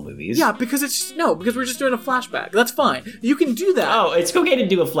Marvel movies. Yeah, because because we're just doing a flashback. That's fine. You can do that. Oh, it's okay to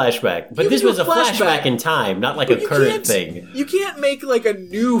do a flashback, but this was a flashback in time, not like a current thing. You can't make like a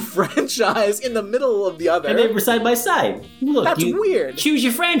new franchise in the middle of the other. And they were side by side. Look, that's weird. Choose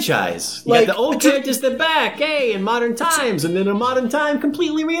your franchise. You got the old characters in the back, hey, in modern times, and then a modern time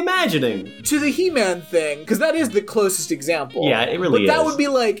completely reimagining. To the He-Man thing, because that is the closest example. Yeah, it really is. But that would be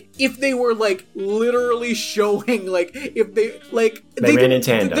like if they were like literally showing like if they like they ran in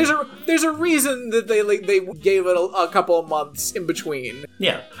tandem. There's a reason that they gave it a couple of months in between.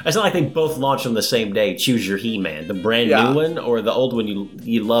 Yeah, it's not like they both launched on the same day. Choose your He-Man, the brand new one or the old one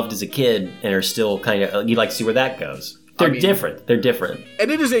you loved as a kid and are still kind of you'd like to see where that goes. They're different. They're different.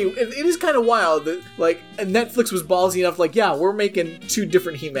 And it is kind of wild that like Netflix was ballsy enough like, yeah, we're making 2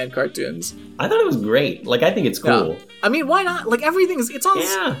 different He-Man cartoons. I thought it was great. Like, I think it's cool. Yeah. I mean, why not? Like, it's all...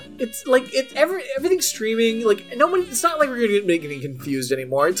 Yeah. It's like, everything's streaming. Like, it's not like we're going to get getting confused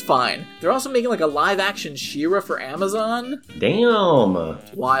anymore. It's fine. They're also making, like, a live-action She-Ra for Amazon. Damn.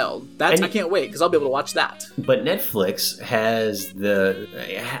 It's wild. I can't wait, because I'll be able to watch that. But Netflix has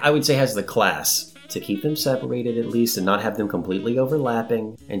the class to keep them separated at least and not have them completely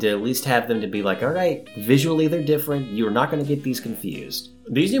overlapping and to at least have them to be like, all right, visually they're different. You're not going to get these confused.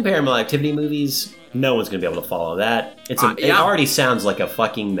 These new Paranormal Activity movies, no one's going to be able to follow that. It already sounds like a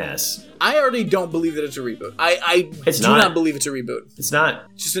fucking mess. I already don't believe that it's a reboot. I do not believe it's a reboot. It's not.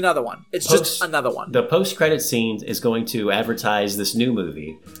 It's just another one. Just another one. The post-credit scene is going to advertise this new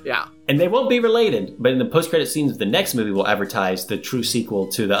movie. Yeah. And they won't be related, but in the post-credit scenes, the next movie will advertise the true sequel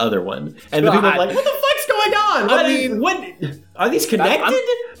to the other one. And the people are like, what the fuck's going on? What are these connected?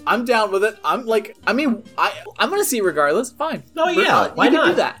 I'm down with it. I'm going to see it regardless. Fine. Oh, yeah. Why not? You can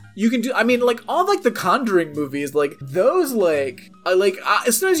do that. You can do, all like the Conjuring movies, like those,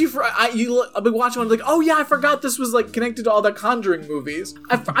 as soon as I'll be watching one, like, oh yeah, I forgot this was like connected to all the Conjuring movies.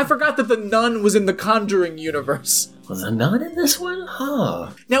 I forgot that the Nun was in the Conjuring universe. Was the Nun in this one?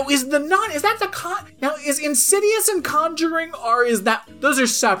 Huh. Now, is the Nun, is that now, is Insidious and Conjuring, or is that, those are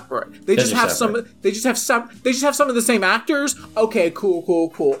separate? They just have some of the same actors? Okay,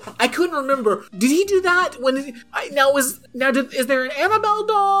 cool. I couldn't remember. Did he do that is there an Annabelle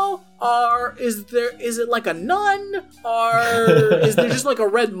doll? Or is it like a nun? Or is there just like a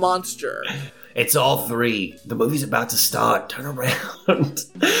red monster? It's all 3. The movie's about to start. Turn around.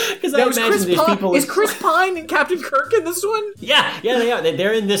 Because I imagine these people... Is Chris Pine and Captain Kirk in this one? Yeah, they are.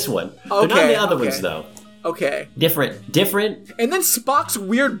 They're in this one. They're not in the other ones, though. Okay. Different. And then Spock's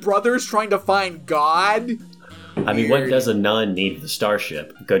weird brothers trying to find God. I mean, what does a nun need for the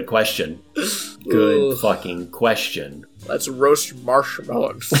starship? Good question. Good fucking question. Let's roast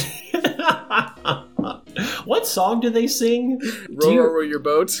marshmallows. What song do they sing? Row your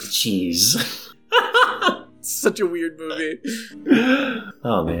boat. Jeez. Such a weird movie.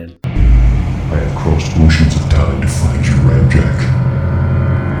 Oh, man. I have crossed oceans of time to find you, Ramjack.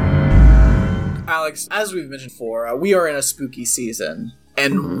 Alex, as we've mentioned before, we are in a spooky season.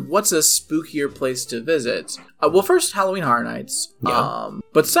 And what's a spookier place to visit? Well, first, Halloween Horror Nights. Yeah.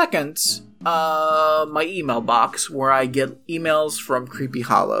 But second, my email box where I get emails from Creepy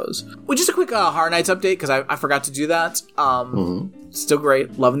Hollows. Well, just a quick Horror Nights update because I forgot to do that. Still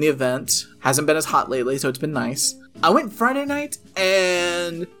great. Loving the event. Hasn't been as hot lately, so it's been nice. I went Friday night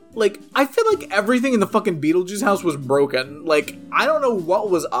and... I feel like everything in the fucking Beetlejuice house was broken. I don't know what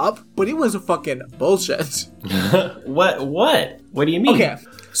was up, but it was a fucking bullshit. What? What do you mean? Okay,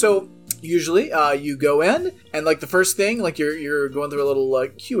 so usually you go in and the first thing you're going through a little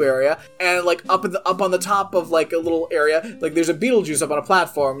queue area and up on the top of a little area there's a Beetlejuice up on a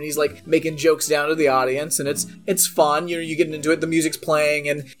platform and he's making jokes down to the audience and it's fun. You getting into it, the music's playing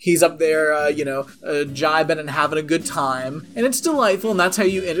and he's up there jibing and having a good time and it's delightful and that's how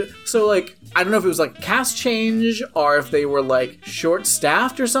you enter. So I don't know if it was cast change or if they were short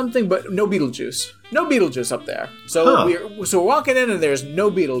staffed or something, but no Beetlejuice. No Beetlejuice up there. So we're walking in and there's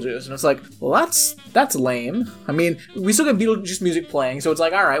no Beetlejuice. And it's well, that's lame. I mean, we still get Beetlejuice music playing, so it's all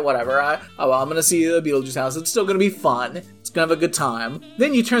right, whatever. I'm going to see the Beetlejuice house. It's still going to be fun. It's going to have a good time.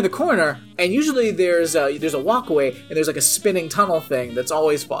 Then you turn the corner, and usually there's a walkway, and there's a spinning tunnel thing that's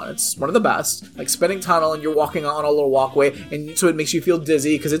always fun. It's one of the best. Spinning tunnel, and you're walking on a little walkway, and so it makes you feel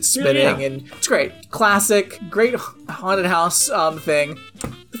dizzy because it's spinning, and it's great. Classic, great haunted house thing.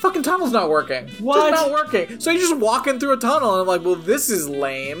 the fucking tunnel's not working. What? It's not working. So you're just walking through a tunnel, and I'm like, well, this is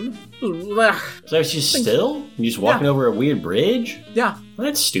lame. So it's just still? You're just walking over a weird bridge? Yeah. Well,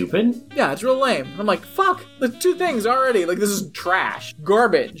 that's stupid. Yeah, it's real lame. I'm like, fuck, there's 2 things already. Like, this is trash.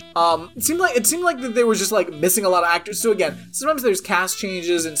 Garbage. It seemed like that they were just, like, missing a lot of actors. So again, sometimes there's cast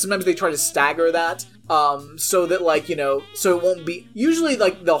changes, and sometimes they try to stagger that. So that, like, you know, so it won't be, usually,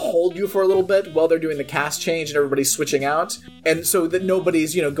 like, they'll hold you for a little bit while they're doing the cast change and everybody's switching out, and so that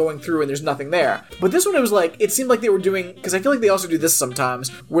nobody's, you know, going through and there's nothing there. But this one, it was like, it seemed like they were doing, because I feel like they also do this sometimes,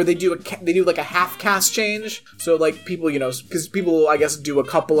 where they do like a half cast change, so, like, people, you know, because people, I guess, do a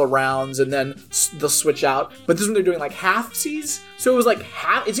couple of rounds and then they'll switch out, but this one they're doing, like, half-seas, so it was like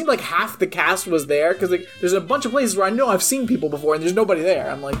it seemed like half the cast was there, because, like, there's a bunch of places where I know I've seen people before and there's nobody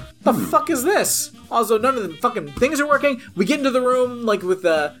there. I'm like, the fuck is this? Also, none of the fucking things are working. We get into the room, like, with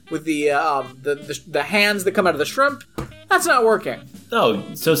the hands that come out of the shrimp. That's not working. Oh,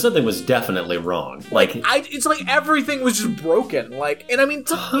 so something was definitely wrong. Like, it's like everything was just broken. Like, and I mean,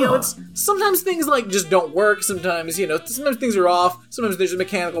 you know, it's sometimes things like just don't work. Sometimes, you know, sometimes things are off. Sometimes there's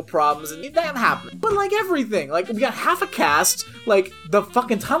mechanical problems, and that happens. But like everything, like we got half a cast. Like the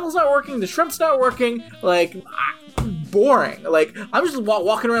fucking tunnel's not working. The shrimp's not working. Like. Boring. Like, I'm just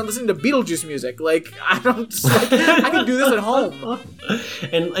walking around listening to Beetlejuice music. Like, I can do this at home.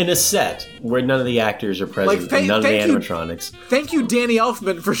 And in a set where none of the actors are present, and none of the animatronics. Thank you, Danny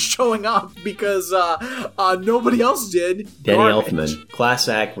Elfman, for showing up, because nobody else did. Danny Elfman, class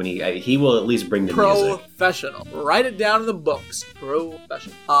act, when he will at least bring the music. Professional. Write it down in the books.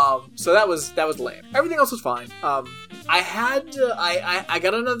 Professional. So that was lame. Everything else was fine. I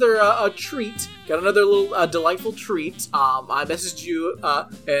got another treat. Got another little delightful treat. I messaged you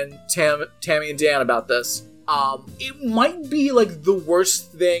and Tammy and Dan about this. It might be like the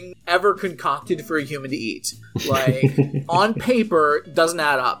worst thing ever concocted for a human to eat. Like, on paper, doesn't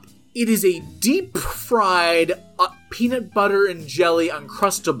add up. It is a deep fried peanut butter and jelly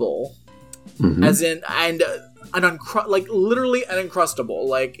Uncrustable, as in like literally an Uncrustable,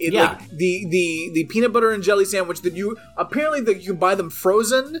 like it, like the peanut butter and jelly sandwich that you can buy them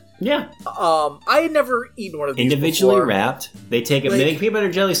frozen. Yeah. I had never eaten one of these individually before. wrapped. They take they make a peanut butter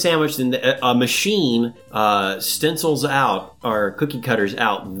and jelly sandwich, and a machine stencils out or cookie cutters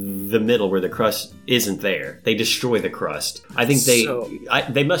out the middle where the crust isn't there. They destroy the crust. I think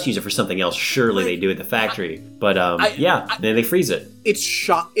they must use it for something else. Surely they do at the factory, but then they freeze it. It's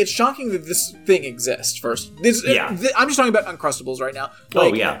shocking that this thing exists. First, I'm just talking about Uncrustables right now.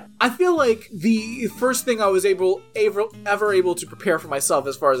 Like, I feel like the first thing I was ever able to prepare for myself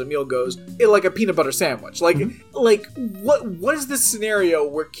as far as a meal goes, is like a peanut butter sandwich. Like, what is this scenario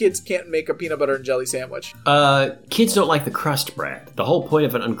where kids can't make a peanut butter and jelly sandwich? Kids don't like the crust, Brad. The whole point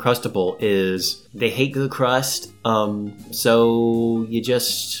of an Uncrustable is they hate the crust. So you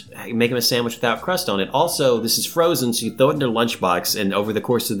just make them a sandwich without crust on it. Also, this is frozen, so you throw it in their lunchbox, and over the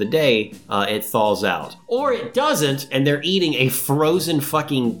course of the day, it thaws out. Or it doesn't, and they're eating a frozen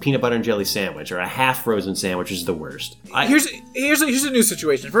fucking peanut butter and jelly sandwich, or a half-frozen sandwich, which is the worst. Here's a new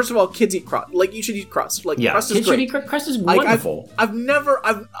situation. First of all, kids eat crust. Like, you should eat crust. Like, crust is great. Crust is wonderful. I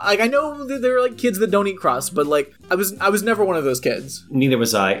know that there are like kids that don't eat crust, but like, I was never one of those kids. Neither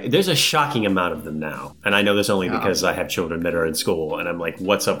was I. There's a shocking amount of them now, and I know this only because I have children that are in school, and I'm like,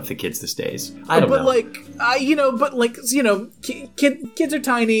 what's up with the kids these days? I don't know. Kids are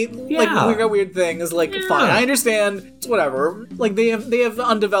tiny. Yeah. Like, we got weird things. Like, fine, I understand. It's whatever. Like, they have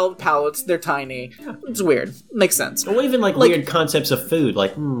undeveloped palates. They're tiny. Yeah. It's weird. Makes sense. Or even like weird concepts of food.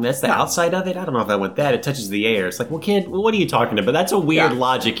 Like, that's the outside of it. I don't know if I want that. It touches the air. It's like, well, kid, what are you talking about? That's a weird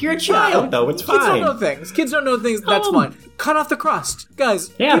logic. You're a child, though. It's fine. Kids don't know things. That's fine. Cut off the crust, guys.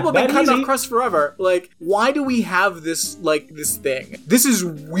 People have been cutting off crust forever. Like, why do we have this thing? This is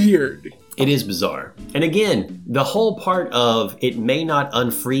weird. It is bizarre. And again, the whole part of it may not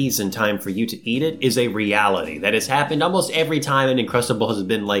unfreeze in time for you to eat it is a reality that has happened almost every time an Uncrustable has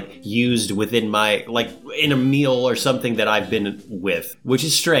been used within my, in a meal or something that I've been with, which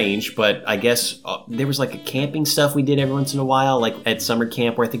is strange, but I guess there was a camping stuff we did every once in a while, like at summer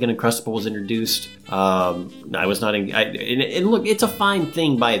camp where I think an Uncrustable was introduced. I was not and look, it's a fine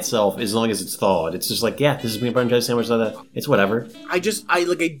thing by itself as long as it's thawed. It's just this is peanut butter and jelly sandwich like that. It's whatever. I don't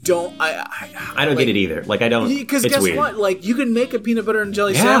get it either. I don't. Because guess weird. What? You can make a peanut butter and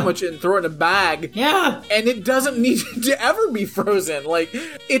jelly sandwich and throw it in a bag. Yeah. And it doesn't need to ever be frozen.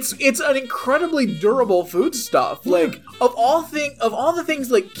 It's an incredibly durable food stuff. Of all the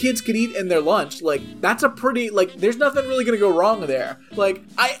things kids could eat in their lunch, that's a pretty there's nothing really gonna go wrong there.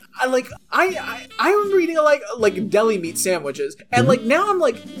 I remember eating like deli meat sandwiches, and like now I'm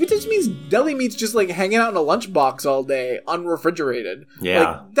like, it just means deli meat's just like hanging out in a lunchbox all day, unrefrigerated. Yeah,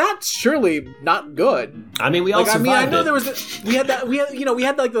 like, that's surely not good. I mean, we all survived I know it. there was we had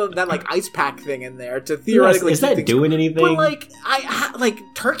like that like ice pack thing in there to theoretically. Is that doing anything? But like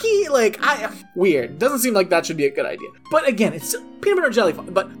turkey, weird. Doesn't seem like that should be a good idea. But again, it's peanut butter and jelly.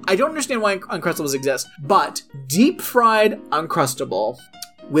 But I don't understand why Uncrustables exist. But deep fried Uncrustable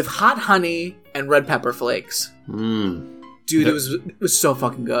with hot honey and red pepper flakes. Dude, it was so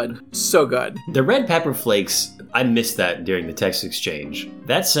fucking good. So good. The red pepper flakes, I missed that during the text exchange.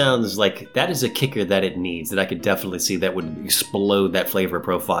 That sounds like that is a kicker that it needs, that I could definitely see that would explode that flavor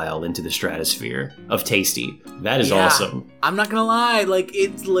profile into the stratosphere of tasty. That is awesome. I'm not gonna lie,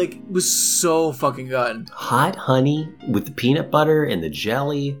 it was so fucking good. Hot honey with the peanut butter and the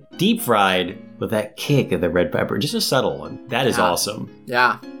jelly, deep fried with that kick of the red pepper, just a subtle one. That is awesome.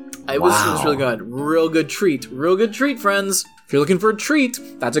 Yeah. It was really good. Real good treat. Real good treat, friends. If you're looking for a treat,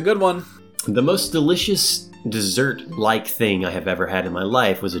 that's a good one. The most delicious dessert-like thing I have ever had in my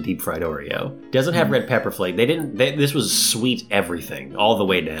life was a deep fried Oreo. Doesn't have red pepper flake. This was sweet everything all the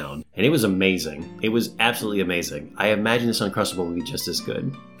way down, and it was amazing. It was absolutely amazing. I imagine this Uncrustable would be just as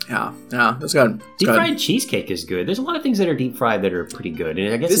good. Yeah, it's good. Deep fried cheesecake is good. There's a lot of things that are deep fried that are pretty good,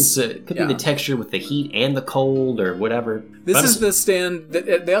 and I guess it could be the texture with the heat and the cold or whatever. This is the stand.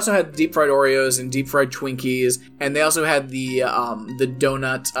 They also had deep fried Oreos and deep fried Twinkies, and they also had the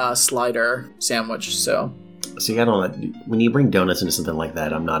donut slider sandwich. So, see, I don't know. When you bring donuts into something like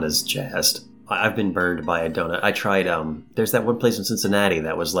that, I'm not as jazzed. I've been burned by a donut. I tried, there's that one place in Cincinnati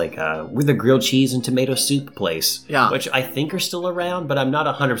that was like, with a grilled cheese and tomato soup place. Yeah. Which I think are still around, but I'm not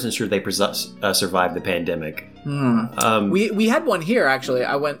 100% sure they survived the pandemic. We had one here, actually.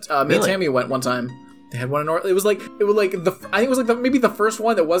 I went, me and Tammy went one time. They had one in Orlando. I think it was maybe the first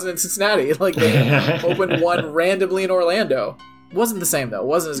one that wasn't in Cincinnati. Like, they opened one randomly in Orlando. Wasn't the same, though.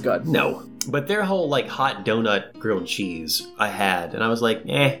 Wasn't as good. No. But their whole, hot donut grilled cheese I had, and I was like,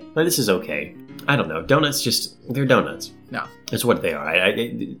 but this is okay. I don't know. Donuts they're donuts. No. That's what they are.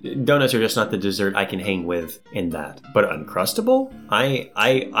 Donuts are just not the dessert I can hang with in that. But Uncrustable?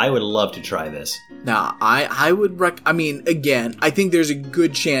 I would love to try this. Nah, I would again, I think there's a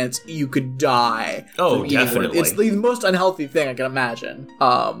good chance you could die. Oh, definitely. It's the most unhealthy thing I can imagine.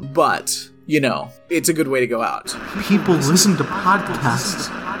 But, it's a good way to go out. People listen to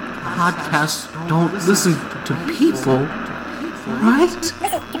podcasts. Podcasts don't listen to people, right?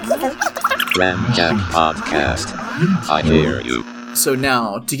 Ramjack Podcast. I hear you. So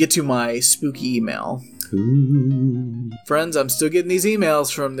now, to get to my spooky email. Friends, I'm still getting these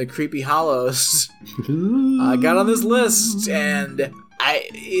emails from the Creepy Hollows. I got on this list, and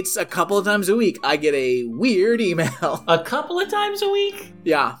it's a couple of times a week I get a weird email. A couple of times a week?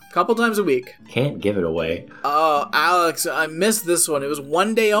 Yeah, a couple times a week. Can't give it away. Oh, Alex, I missed this one. It was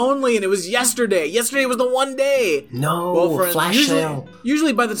one day only, and it was yesterday. Yesterday was the one day. No, well, friends, flash sale.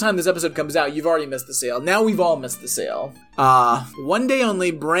 Usually by the time this episode comes out, you've already missed the sale. Now we've all missed the sale. One day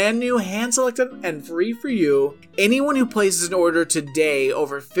only, brand new, hand-selected, and free for you. Anyone who places an order today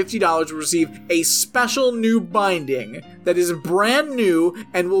over $50 will receive a special new binding that is brand new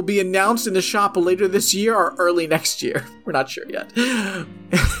and will be announced in the shop later this year or early next year. We're not sure yet.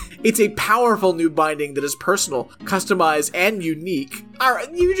 It's a powerful new binding that is personal, customized, and unique.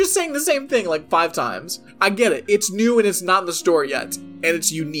 You're just saying the same thing like 5 times. I get it. It's new and it's not in the store yet. And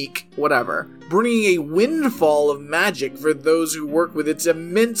it's unique. Whatever. Bringing a windfall of magic for those who work with its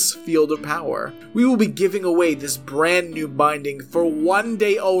immense field of power. We will be giving away this brand new binding for one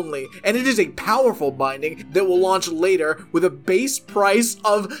day only. And it is a powerful binding that will launch later with a base price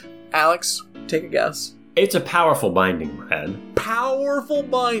of... Alex, take a guess. It's a powerful binding, Brad. Powerful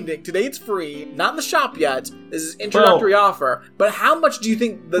binding. Today it's free. Not in the shop yet. This is introductory offer. But how much do you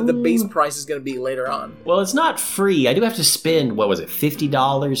think the base price is going to be later on? Well, it's not free. I do have to spend,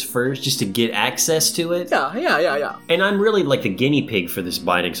 $50 first just to get access to it? Yeah. And I'm really like the guinea pig for this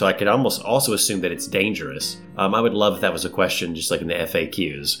binding, so I could almost also assume that it's dangerous. I would love if that was a question just like in the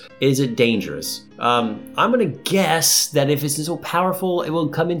FAQs. Is it dangerous? I'm going to guess that if it's so powerful, it will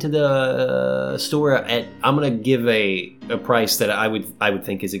come into the store at, I'm going to give a price that I would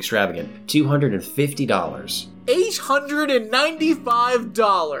think is extravagant. $250.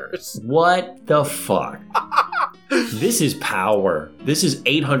 $895. What the fuck? This is power. This is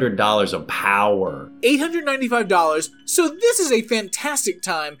 $800 of power. $895. So this is a fantastic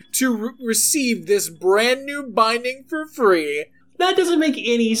time to receive this brand new binding for free. That doesn't make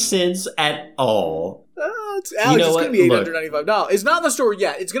any sense at all. Alex, You know it's what? going to be Look. $895. It's not in the store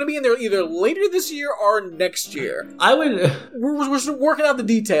yet. It's going to be in there either later this year or next year. I would We're working out the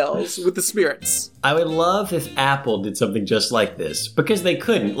details with the spirits. I would love if Apple did something just like this, because they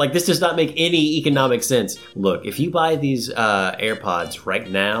couldn't. Like, this does not make any economic sense. Look, if you buy these AirPods right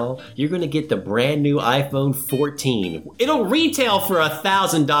now, you're going to get the brand new iPhone 14. It'll retail for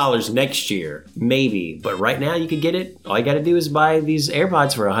 $1,000 next year, maybe. But right now, you could get it. All you got to do is buy these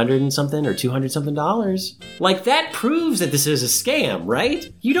AirPods for $100 and something or $200 something. Like, that proves that this is a scam,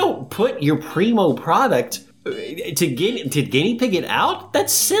 right? You don't put your primo product to guinea pig it out?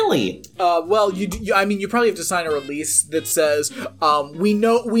 That's silly. Well, you probably have to sign a release that says, we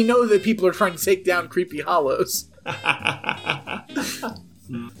know that people are trying to take down Creepy Hollows.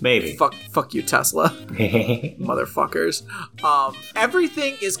 Maybe. Fuck you, Tesla. Motherfuckers.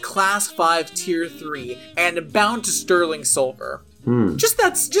 Everything is Class 5 Tier 3 and bound to sterling silver. Just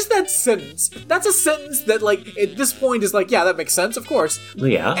that sentence. That's a sentence that, like, at this point is like, yeah, that makes sense, of course.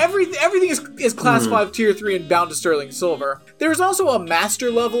 Yeah. Everything is Class 5 Tier 3 and bound to sterling silver. There's also a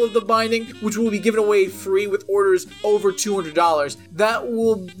master level of the binding, which will be given away free with orders over $200. That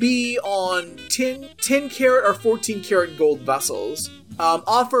will be on 10 karat or 14 karat gold vessels.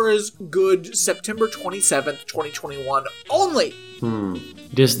 Offer is good September 27th, 2021 only.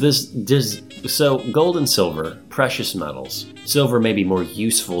 So gold and silver, precious metals. Silver may be more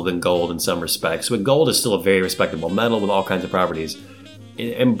useful than gold in some respects, but gold is still a very respectable metal with all kinds of properties.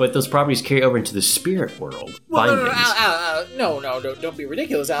 But those properties carry over into the spirit world. Well, no, don't be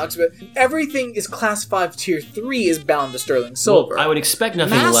ridiculous, Alex. But everything is Class 5 Tier 3 is bound to sterling silver. Well, I would expect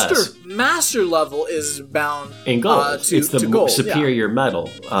nothing less. Master level is bound in gold. It's the gold, superior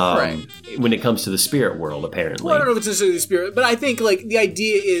metal right. When it comes to the spirit world, apparently. Well, I don't know if it's necessarily the spirit, but I think, like, the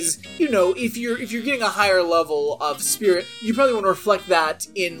idea is, if you're getting a higher level of spirit, you probably want to reflect that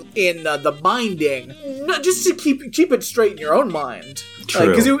in the binding, not just to keep it straight in your own mind.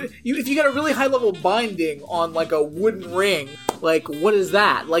 True. Because if you got a really high level binding on, like, a wooden ring, like, what is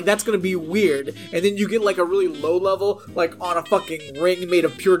that? Like, that's gonna be weird. And then you get, like, a really low level, like, on a fucking ring made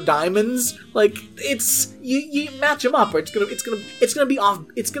of pure diamonds. Like, it's you match them up, or it's gonna be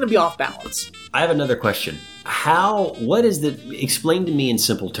off balance. I have another question. What is explain to me in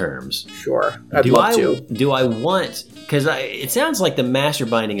simple terms. Sure. I'd love to. Do I want, because it sounds like the master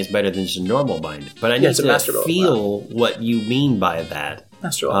binding is better than just a normal binding, but I need to feel what you mean by that.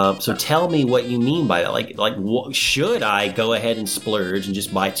 So tell me what you mean by that. Like, should I go ahead and splurge and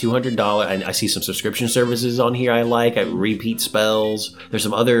just buy $200? I see some subscription services on here I like. I repeat spells. There's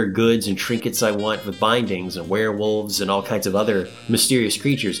some other goods and trinkets I want with bindings and werewolves and all kinds of other mysterious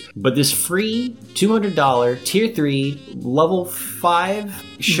creatures. But this free $200 Tier 3 level 5,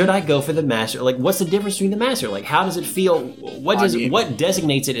 should I go for the master? Like, what's the difference between the master? Like, how does it feel? What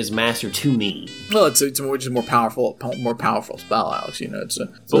designates it as master to me? Well, it's a more powerful spell, Alex.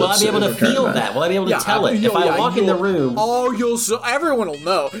 Will I be able to feel that? Will I be able to tell it? If I walk in the room... everyone will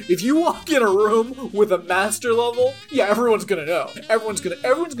know. If you walk in a room with a master level, everyone's gonna know. Everyone's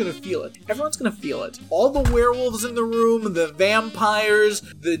gonna feel it. Everyone's gonna feel it. All the werewolves in the room, the vampires,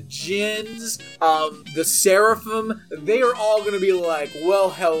 the jinns, the seraphim, they are all gonna be like,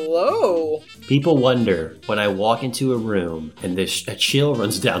 well, hello. People wonder when I walk into a room and a chill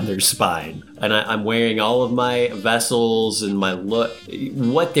runs down their spine and I'm wearing all of my vessels and my look.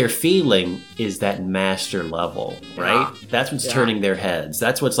 What they're feeling is that master level, right? Yeah. That's what's turning their heads.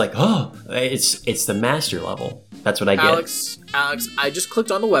 That's what's like, oh, it's the master level. That's what I get. Alex, I just clicked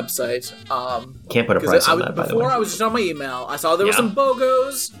on the website. Can't put a price on that, by the way. Before I was just on my email. I saw there were some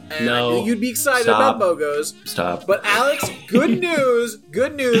BOGOs, and I knew you'd be excited about BOGOs. Stop. But Alex, good news,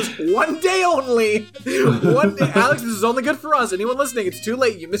 one day only. One day. Alex, this is only good for us. Anyone listening, it's too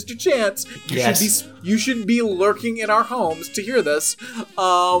late. You missed your chance. You should be lurking in our homes to hear this,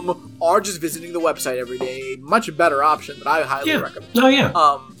 or just visiting the website every day. Much better option that I highly recommend. Oh,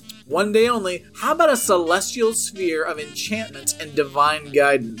 yeah. One day only. How about a celestial sphere of enchantment and divine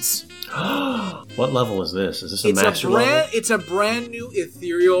guidance? What level is this? Is this a master level? It's a brand new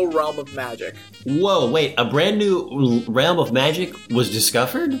ethereal realm of magic. Whoa, wait, a brand new realm of magic was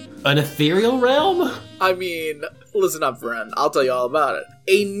discovered? An ethereal realm? I mean, listen up, friend. I'll tell you all about it.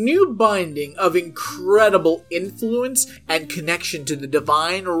 A new binding of incredible influence and connection to the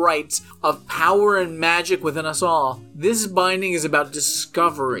divine rights of power and magic within us all. This binding is about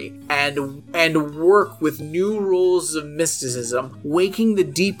discovery and work with new rules of mysticism, waking the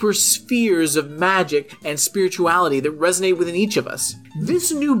deeper spheres of magic and spirituality that resonate within each of us.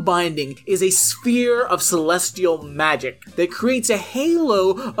 This new binding is a sphere of celestial magic that creates a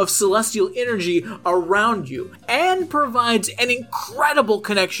halo of celestial energy around you and and provides an incredible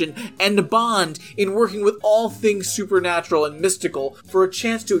connection and bond in working with all things supernatural and mystical for a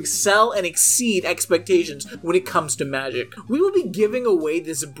chance to excel and exceed expectations when it comes to magic. We will be giving away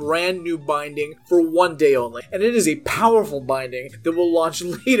this brand new binding for one day only, and it is a powerful binding that will launch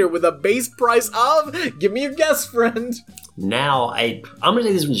later with a base price of, give me your guess, friend. Now, I'm going to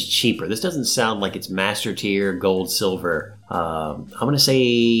say this one's cheaper. This doesn't sound like it's master tier, gold, silver. I'm going to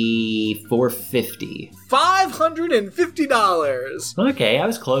say $450. $550. Okay, I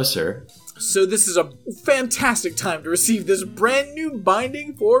was closer. So this is a fantastic time to receive this brand new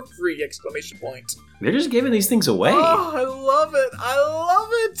binding for free! Exclamation point. They're just giving these things away. Oh, I love it. I love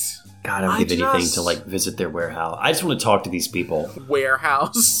it. God, I don't give anything to, like, visit their warehouse. I just want to talk to these people.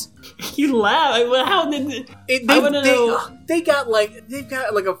 Warehouse. You laugh. How did... They've got like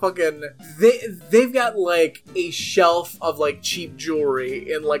a fucking... They've got, like, a shelf of, like, cheap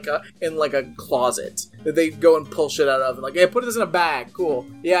jewelry in like a closet that they go and pull shit out of. And like, hey, put this in a bag. Cool.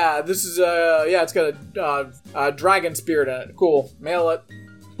 Yeah, this is, it's got a dragon spirit in it. Cool. Mail it.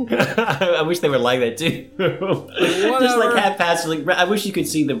 I wish they were like that too. Just like haphazardly. I wish you could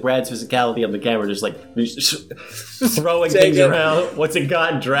see the Brad's physicality on the camera, just like throwing things around. What's it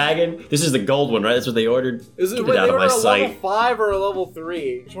got? Dragon. This is the gold one, right? That's what they ordered. Is it out of my sight? Level 5 or a level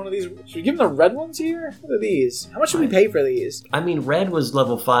 3? Which one of these? Should we give them the red ones here? What are these? How much should we pay for these? I mean, red was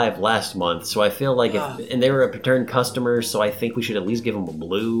level 5 last month, so I feel like and they were a return customer, so I think we should at least give them a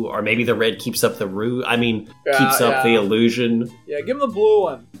blue, or maybe the red keeps up the keeps up the illusion. Yeah, give them the blue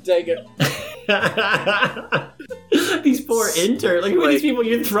one. Take it. These poor interns. Like, who are these people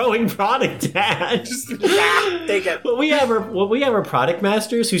you're throwing product at? Just take it. Well, we have our product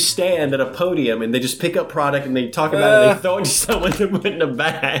masters who stand at a podium and they just pick up product and they talk about it and they throw it to someone to put in a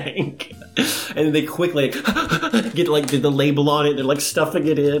bag. And then they quickly get like the label on it. They're like stuffing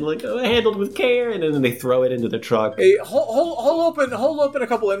it in, like, oh, handled with care, and then they throw it into the truck. Hey, hold open a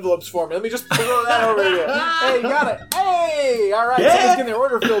couple envelopes for me. Let me just throw that over here. Hey, you got it. Hey, all right. Yeah. Someone's getting their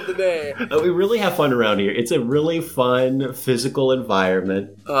order filled today. We really have fun around here. It's a really fun physical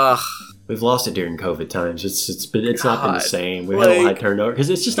environment. We've lost it during COVID times. It's not been the same. We've had a high turnover because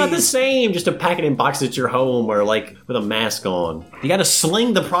it's just not the same. Just to pack it in boxes at your home or like with a mask on. You got to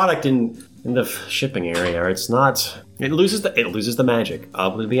sling the product in the shipping area. Or it's not. It loses the magic.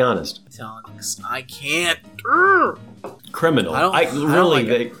 I'll be honest. I can't. Criminal.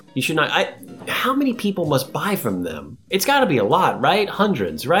 You should not. How many people must buy from them? It's got to be a lot, right?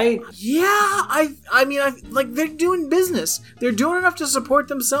 Hundreds, right? Yeah, I mean, they're doing business. They're doing enough to support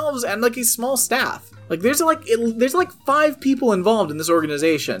themselves and like a small staff. Like there's like 5 people involved in this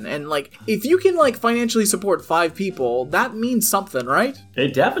organization, and like if you can like financially support 5 people, that means something, right?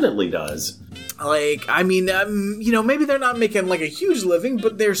 It definitely does. Like, I mean, maybe they're not making like a huge living,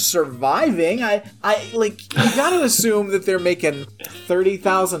 but they're surviving. I like, you gotta assume that they're making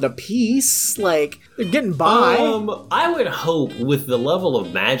 $30,000 a piece. Like, they're getting by. I would hope with the level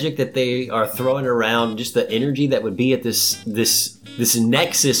of magic that they are throwing around, just the energy that would be at this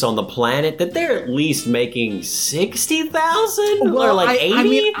nexus on the planet, that they're at least making 60,000 or like 80. I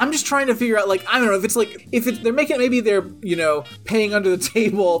mean, I'm just trying to figure out, like, I don't know if they're making, maybe they're paying under the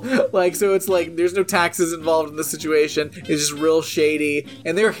table, like, so it's like there's no taxes involved in the situation. It's just real shady,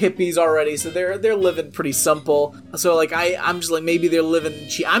 and they're hippies already, so they're living pretty simple. So like I'm just like, maybe they're living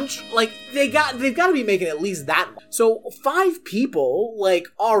cheap. I'm like, they've got to be making at least that. So 5 people, like,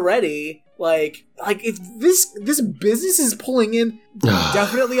 already. Like if this business is pulling in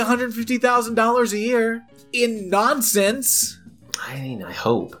definitely $150,000 a year in nonsense. I mean, I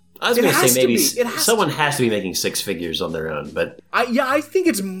hope. I was going to say maybe someone has to be making 6 figures on their own, but I think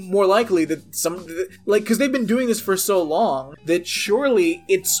it's more likely that because they've been doing this for so long that surely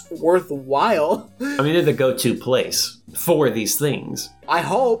it's worthwhile. I mean, they're the go-to place for these things. I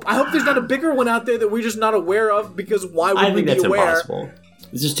hope there's not a bigger one out there that we're just not aware of, because why would we be aware? I think that's impossible.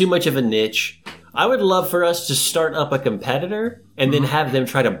 This is too much of a niche. I would love for us to start up a competitor and then have them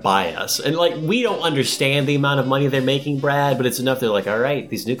try to buy us. And, like, we don't understand the amount of money they're making, Brad, but it's enough. They're like, all right,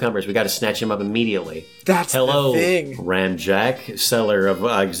 these newcomers, we got to snatch them up immediately. That's the thing. Ramjack, seller of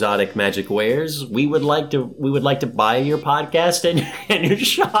exotic magic wares. We would like to buy your podcast and your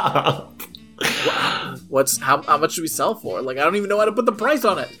shop. How much should we sell for? Like, I don't even know how to put the price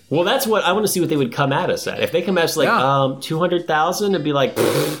on it. Well, that's what I want to see, what they would come at us at. If they come at us like 200,000, it'd be like,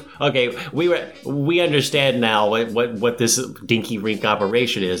 okay, we understand now what this dinky rink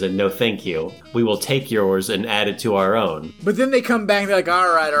operation is, and no thank you. We will take yours and add it to our own. But then they come back and they're like,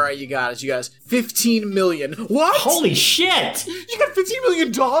 all right, you got it, you guys. $15 million. What? Holy shit! You got $15 million?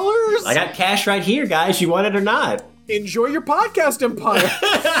 I got cash right here, guys. You want it or not? Enjoy your podcast empire.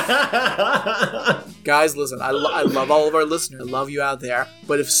 Guys, listen, I love all of our listeners. I love you out there.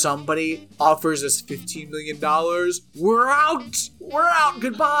 But if somebody offers us $15 million, we're out. We're out.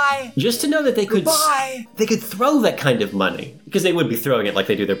 Goodbye. Just to know that they could throw that kind of money, because they would be throwing it like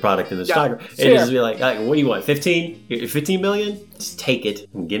they do their product in the stock. And just be like, what do you want, 15 million? Just take it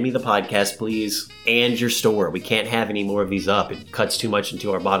and give me the podcast, please, and your store. We can't have any more of these up. It cuts too much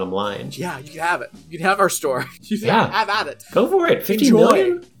into our bottom line. Yeah, you can have it. You can have our store. You can have at it. Go for it. 15 Enjoy.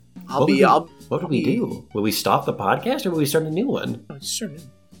 million? What do we be- do? Will we stop the podcast, or will we start a new one?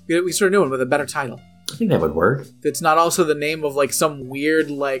 We start a new one with a better title. I think that would work. It's not also the name of like some weird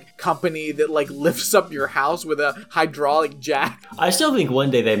like company that like lifts up your house with a hydraulic jack. I still think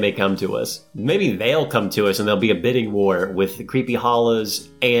one day they may come to us. Maybe they'll come to us and there'll be a bidding war with the Creepy Hollows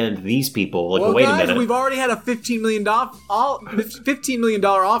and these people. Like, wait a minute. We've already had a $15 million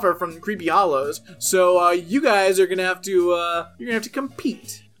offer from Creepy Hollows, so you guys are gonna have to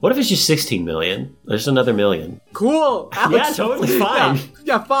compete. What if it's just 16 million? There's another million. Cool. Alex, yeah, totally fine.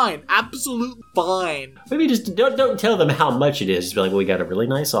 Yeah, fine. Absolutely fine. Maybe just don't tell them how much it is. Just be like, well, we got a really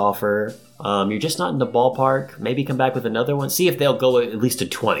nice offer. You're just not in the ballpark. Maybe come back with another one. See if they'll go at least to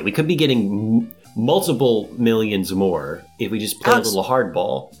 20. We could be getting multiple millions more if we just play a little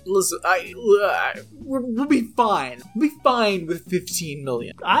hardball. Listen, we'll be fine. We'll be fine with 15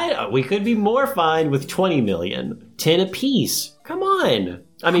 million. We could be more fine with 20 million. 10 apiece. Come on.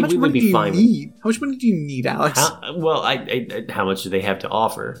 I mean, we would be fine. How much money do you need, Alex? How much do they have to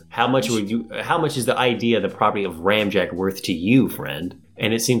offer? How much is the idea, the property of Ramjack worth to you, friend?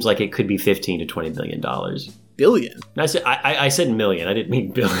 And it seems like it could be $15 to $20 million. Billion? I said million. I didn't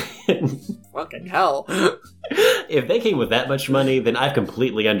mean billion. Fucking hell. If they came with that much money, then I've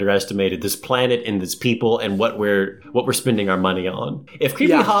completely underestimated this planet and this people and what we're spending our money on. If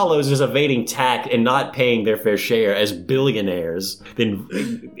Creepy Hollows is evading tax and not paying their fair share as billionaires, then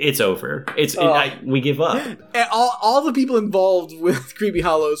it's over. We give up. And all the people involved with Creepy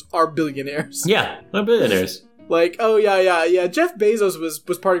Hollows are billionaires. Yeah, they're billionaires. Like, oh yeah. Jeff Bezos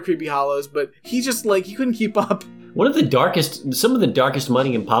was part of Creepy Hollows, but he just he couldn't keep up. Some of the darkest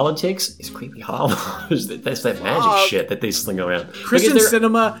money in politics is Creepy Hollows. That's that magic shit that they sling around. Christian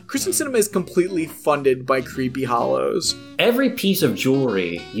Cinema is completely funded by Creepy Hollows. Every piece of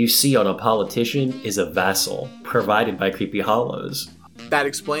jewelry you see on a politician is a vassal provided by Creepy Hollows. That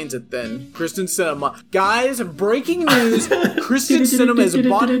explains it then. Kristen Cinema. Guys, breaking news. Kristen Cinema is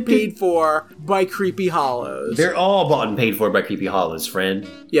bought and paid for by Creepy Hollows. They're all bought and paid for by Creepy Hollows, friend.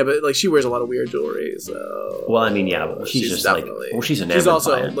 Yeah, but she wears a lot of weird jewelry, so... Well, I mean, yeah, but she's just she's an She's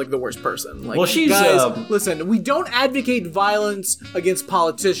also the worst person. Guys, listen, we don't advocate violence against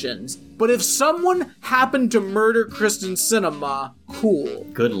politicians, but if someone happened to murder Kristen Cinema, cool.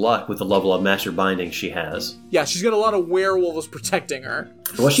 Good luck with the level of master binding she has. Yeah, she's got a lot of werewolves protecting her.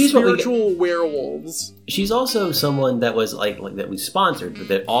 Well, she's spiritual werewolves. She's also someone that was like that we sponsored, but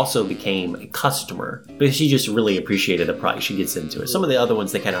that also became a customer because she just really appreciated the price. She gets into it. Some of the other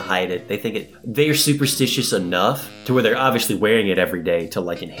ones, they kind of hide it. They think they're superstitious enough to where they're obviously wearing it every day to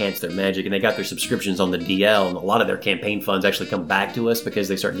enhance their magic, and they got their subscriptions on the DL, and a lot of their campaign funds actually come back to us because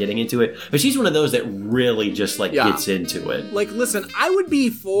they start getting into it. But she's one of those that really just gets into it. Listen, I would be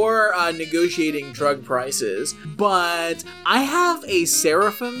for negotiating drug prices, but I have a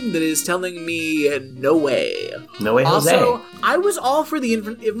Seraphim that is telling me no way. No way, Jose. Also, I was all for the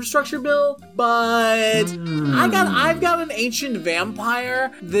infrastructure bill, but I've got an ancient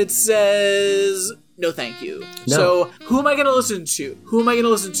vampire that says... no, thank you. No. So, who am I going to listen to?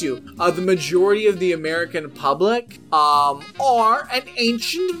 The majority of the American public are an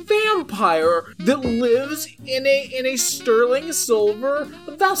ancient vampire that lives in a sterling silver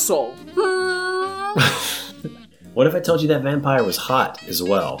vessel. What if I told you that vampire was hot as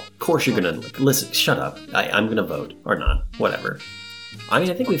well? Of course you're going to listen. Shut up. I'm going to vote or not. Whatever. I mean,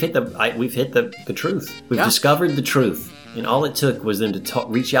 I think we've hit the truth. We've discovered the truth. And all it took was them to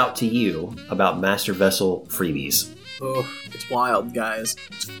reach out to you about Master Vessel freebies. Oh, it's wild, guys.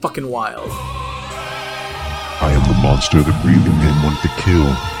 It's fucking wild. I am the monster that breathing men want to kill.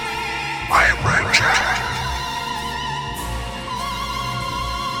 I am Ramjack.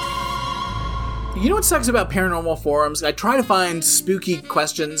 You know what sucks about paranormal forums? I try to find spooky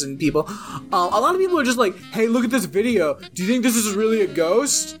questions and people. A lot of people are just like, hey, look at this video. Do you think this is really a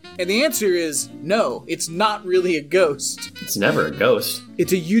ghost? And the answer is no, it's not really a ghost. It's never a ghost.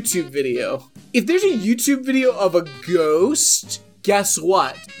 It's a YouTube video. If there's a YouTube video of a ghost, guess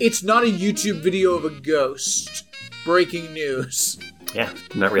what? It's not a YouTube video of a ghost. Breaking news. Yeah,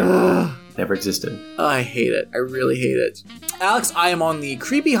 not real. Never existed. I hate it. I really hate it. Alex, I am on the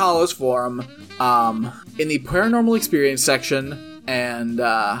Creepy Hollows forum, in the paranormal experience section, And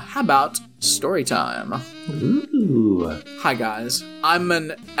how about story time? Ooh. Hi guys, I'm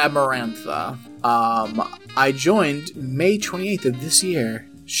an Amarantha. I joined May 28th of this year.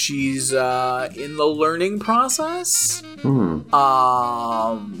 She's in the learning process.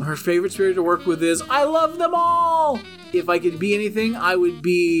 Her favorite spirit to work with is I love them all. If I could be anything, I would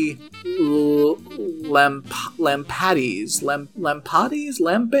be Lampades. Lampades?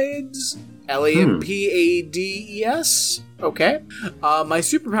 Lampades? Okay. My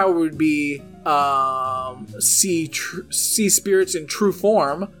superpower would be see spirits in true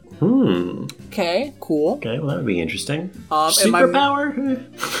form. Okay, cool. Okay, well that would be interesting. Superpower?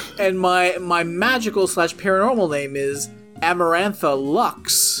 And my magical / paranormal name is Amarantha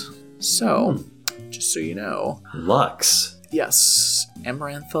Lux. So, just so you know. Lux? Yes,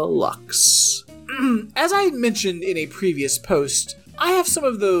 Amarantha Lux. As I mentioned in a previous post, I have some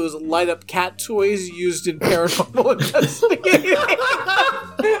of those light-up cat toys used in paranormal investigating.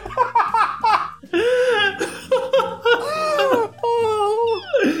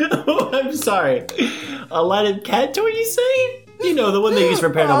 Oh, I'm sorry. A lighted cat toy, you say? You know, the one they use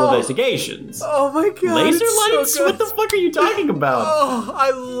for paranormal investigations. Oh my god. Laser lights? So what the fuck are you talking about? Oh, I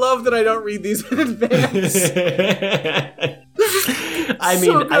love that I don't read these in advance. I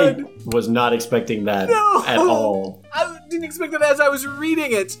mean, I was not expecting that at all. I didn't expect that as I was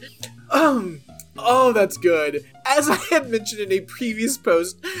reading it. Oh, that's good. As I had mentioned in a previous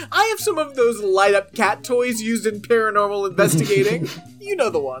post, I have some of those light-up cat toys used in paranormal investigating. You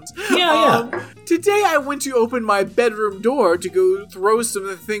know the ones. Yeah. Today I went to open my bedroom door to go throw some of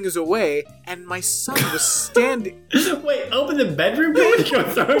the things away, and my son was standing... Wait, open the bedroom door to go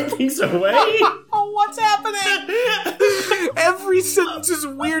throw things away? Oh, what's happening? Every sentence is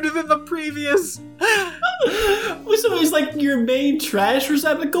weirder than the previous. So it's like your main trash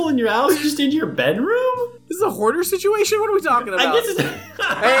receptacle in your house just in your bedroom? This is a hoarder situation? What are we talking about? I guess it's...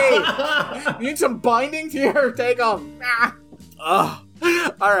 Hey, you need some bindings here? Take them. All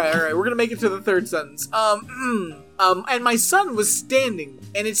right. We're gonna make it to the third sentence. And my son was standing,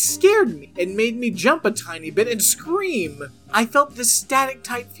 and it scared me and made me jump a tiny bit and scream. I felt this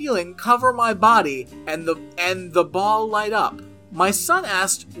static-type feeling cover my body, and the ball light up. My son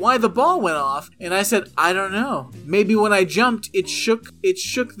asked why the ball went off, and I said, I don't know. Maybe when I jumped, it shook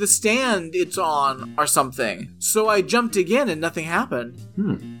the stand it's on or something. So I jumped again and nothing happened.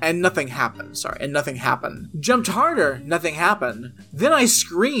 And nothing happened. Jumped harder, nothing happened. Then I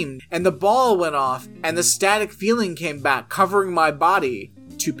screamed, and the ball went off, and the static feeling came back, covering my body.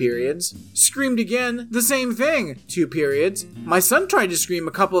 2 periods. Screamed again, the same thing. 2 periods. My son tried to scream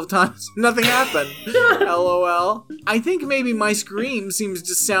a couple of times. Nothing happened. LOL. I think maybe my scream seems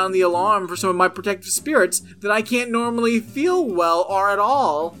to sound the alarm for some of my protective spirits that I can't normally feel well or at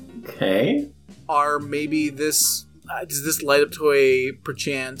all. Okay. Or maybe does this light up toy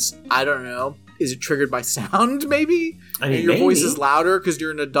perchance, I don't know, is it triggered by sound, maybe? I mean, and your maybe. voice is louder because you're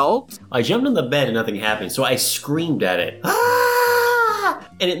an adult? I jumped on the bed and nothing happened, so I screamed at it.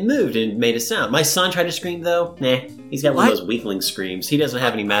 And it moved and made a sound. My son tried to scream, though. Nah, he's got one of those weakling screams. He doesn't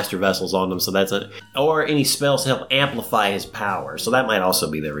have any master vessels on him, so that's or any spells to help amplify his power, so that might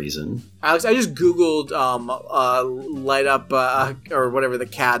also be the reason. Alex, I just googled light up or whatever the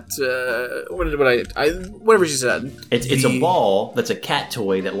cat whatever she said. It's a ball that's a cat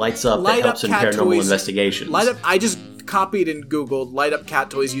toy that lights up that helps in paranormal investigations. Light up. I just copied and googled light up cat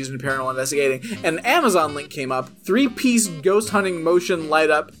toys used in paranormal investigating, and an Amazon link came up. 3-piece ghost hunting motion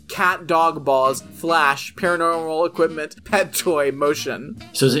light up cat dog balls flash paranormal equipment pet toy motion.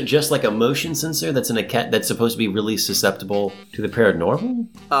 So is it just like a motion sensor that's in a cat that's supposed to be really susceptible to the paranormal?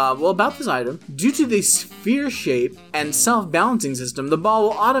 Well, about this item, due to the sphere shape and self-balancing system, the ball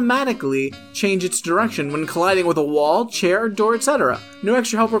will automatically change its direction when colliding with a wall, chair, door, etc. No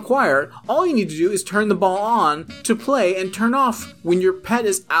extra help required. All you need to do is turn the ball on to play and turn off when your pet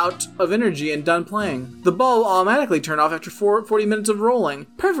is out of energy and done playing. The ball will automatically turn off after 40 minutes of rolling.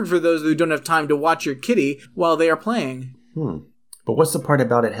 Perfect for those who don't have time to watch your kitty while they are playing. But what's the part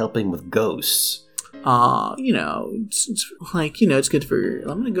about it helping with ghosts? It's good for...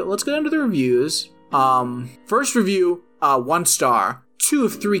 Let's go down to the reviews. First review, 1 star. 2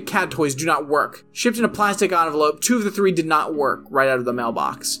 of 3 cat toys do not work. Shipped in a plastic envelope, 2 of the 3 did not work right out of the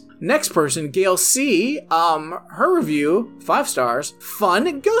mailbox. Next person, Gail C. Her review, 5 stars.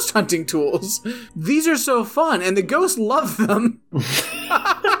 Fun ghost hunting tools. These are so fun, and the ghosts love them.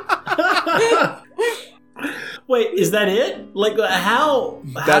 Wait, is that it? Like, how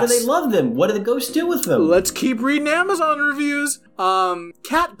do they love them? What do the ghosts do with them? Let's keep reading Amazon reviews.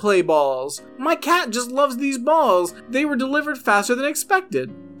 Cat play balls. My cat just loves these balls. They were delivered faster than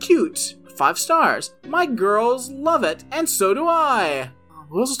expected. Cute. 5 stars. My girls love it, and so do I.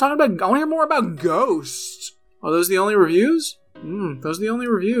 Who else is talking about? I want to hear more about Ghost. Are those the only reviews? Those are the only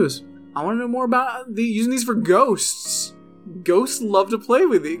reviews. I want to know more about using these for ghosts. Ghosts love to play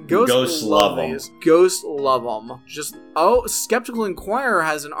with these. Ghosts love these. Ghosts love them. Skeptical Inquirer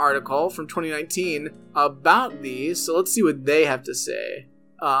has an article from 2019 about these, so let's see what they have to say.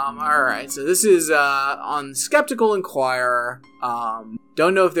 Alright, so this is on Skeptical Inquirer.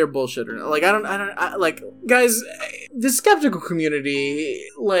 Don't know if they're bullshit or not. Like, guys, the skeptical community,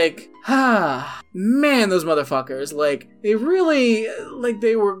 like, man, those motherfuckers, like, they really, like,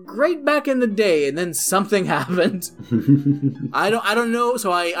 they were great back in the day, and then something happened. I don't know,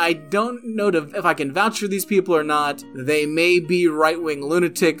 so I don't know if I can vouch for these people or not. They may be right-wing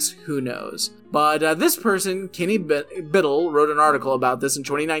lunatics, who knows. But this person, Kenny Biddle, wrote an article about this in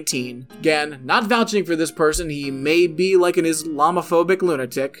 2019. Again, not vouching for this person. He may be like an Islamophobic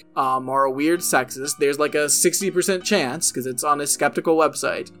lunatic, or a weird sexist. There's like a 60% chance, because it's on a skeptical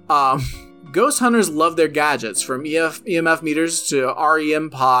website. Ghost hunters love their gadgets, from EMF meters to REM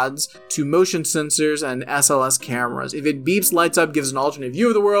pods to motion sensors and SLS cameras. If it beeps, lights up, gives an alternate view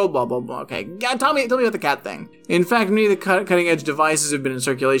of the world, blah, blah, blah. Okay, tell me about the cat thing. In fact, many of the cutting-edge devices have been in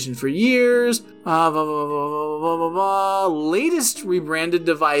circulation for years. Latest rebranded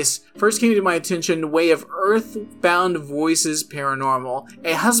device first came to my attention way of Earthbound Voices Paranormal,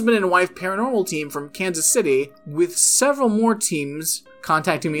 a husband and wife paranormal team from Kansas City, with several more teams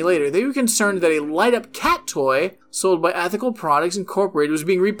contacting me later. They were concerned that a light-up cat toy sold by Ethical Products Incorporated was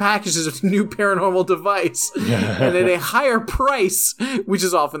being repackaged as a new paranormal device and at a higher price, which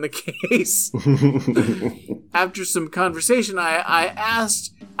is often the case. After some conversation, I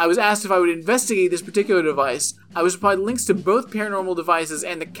was asked if I would investigate this particular device. I was supplied links to both paranormal devices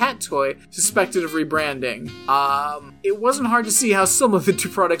and the cat toy suspected of rebranding. It wasn't hard to see how similar the two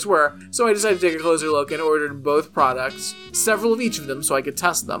products were, so I decided to take a closer look and ordered both products, several of each of them, so I could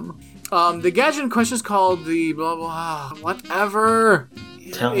test them. The gadget in question is called the blah blah whatever.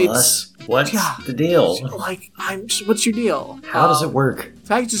 Tell us. What's the deal? What's your deal? How does it work? The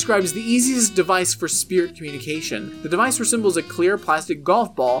package described as the easiest device for spirit communication. The device resembles a clear plastic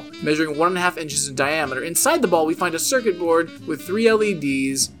golf ball measuring 1.5 inches in diameter. Inside the ball, we find a circuit board with 3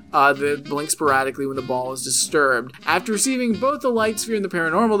 LEDs that blink sporadically when the ball is disturbed. After receiving both the light sphere and the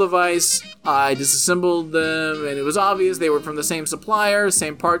paranormal device, I disassembled them, and it was obvious they were from the same supplier,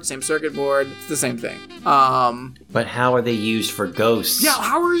 same part, same circuit board. It's the same thing. But how are they used for ghosts? Yeah,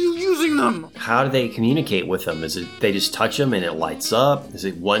 how are you using them? How do they communicate with them? Is it they just touch them and it lights up? Is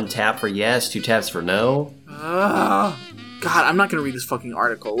it 1 tap for yes, 2 taps for no? God, I'm not gonna read this fucking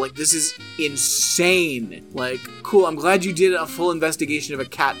article. Like, this is insane. Like, cool, I'm glad you did a full investigation of a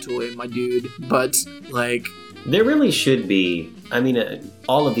cat toy, my dude. But, like... There really should be,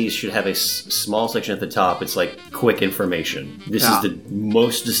 all of these should have a small section at the top. It's like quick information. This is the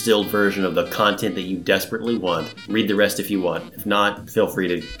most distilled version of the content that you desperately want. Read the rest if you want. If not, feel free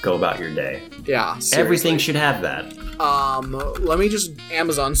to go about your day. Yeah, seriously. Everything should have that. Let me just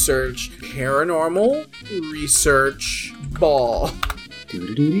Amazon search paranormal research ball.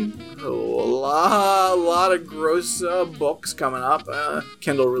 A lot of gross books coming up.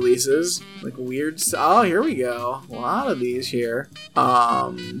 Kindle releases. Like weird. Oh, here we go. A lot of these here.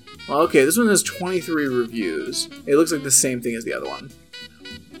 Okay, this one has 23 reviews. It looks like the same thing as the other one.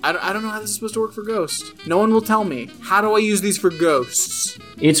 I don't know how this is supposed to work for ghosts. No one will tell me. How do I use these for ghosts?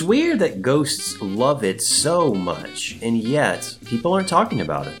 It's weird that ghosts love it so much, and yet people aren't talking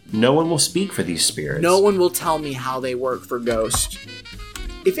about it. No one will speak for these spirits. No one will tell me how they work for ghosts.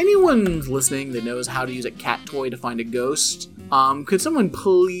 If anyone's listening that knows how to use a cat toy to find a ghost, could someone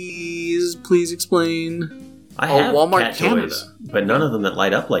please explain? I have Walmart cat Canada. toys, but none of them that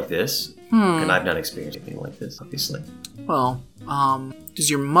light up like this. And I've not experienced anything like this, obviously. Well, does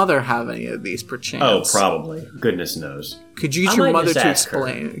your mother have any of these, perchance? Oh, probably. Goodness knows. Could you get your mother to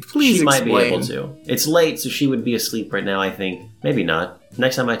explain? Please She might explain. be able to. It's late, so she would be asleep right now, I think. Maybe not.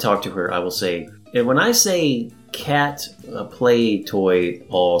 Next time I talk to her, I will say... And when I say cat play toy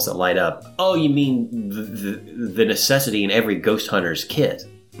balls that light up, oh, you mean the necessity in every ghost hunter's kit.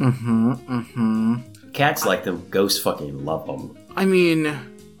 Cats like them. Ghosts fucking love them. I mean...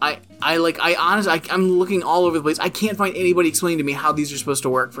 I'm looking all over the place. I can't find anybody explaining to me how these are supposed to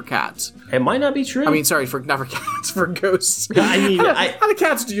work for cats. It might not be true. I mean, sorry, not for cats, for ghosts. How do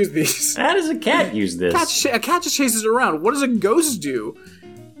cats use these? How does a cat use this? A cat just chases it around. What does a ghost do?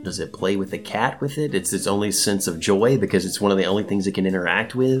 Does it play with the cat with it? It's its only sense of joy because it's one of the only things it can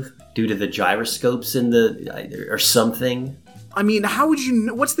interact with due to the gyroscopes in or something. I mean, how would you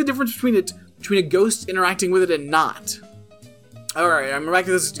know? What's the difference between a ghost interacting with it and not? Alright, I'm back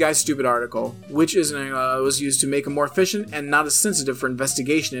to this guy's stupid article, which was used to make a more efficient and not as sensitive for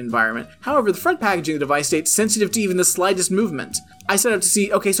investigation environment. However, the front packaging of the device states sensitive to even the slightest movement. I set out to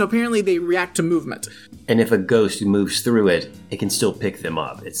see, okay, so apparently they react to movement. And if a ghost moves through it, it can still pick them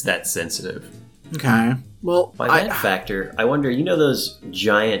up. It's that sensitive. Okay. Well, by that factor, I wonder, you know those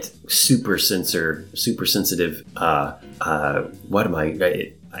giant super sensitive,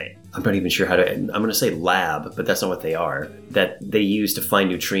 I'm not even sure how to, I'm going to say lab, but that's not what they are, that they use to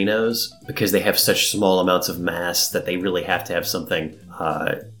find neutrinos because they have such small amounts of mass that they really have to have something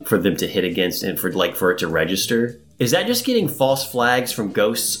for them to hit against and for it to register. Is that just getting false flags from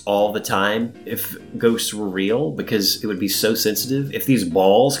ghosts all the time if ghosts were real? Because it would be so sensitive. If these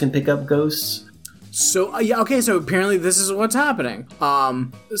balls can pick up ghosts... So, so apparently this is what's happening.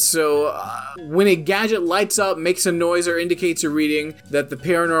 When a gadget lights up, makes a noise, or indicates a reading that the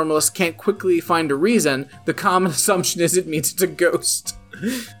paranormalist can't quickly find a reason, the common assumption is it means it's a ghost.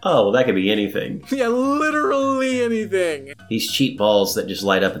 Oh, well, that could be anything. Yeah, literally anything. These cheap balls that just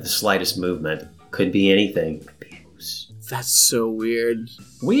light up at the slightest movement could be anything. That's so weird.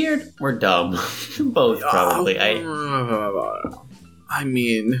 Weird or dumb? Both, probably. I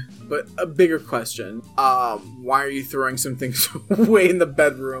mean, but a bigger question. Why are you throwing some things away in the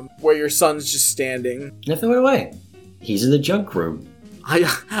bedroom where your son's just standing? I throw it away. He's in the junk room.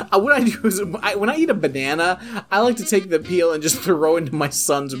 What I do is, when I eat a banana, I like to take the peel and just throw it into my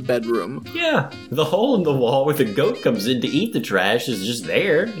son's bedroom. Yeah, the hole in the wall where the goat comes in to eat the trash is just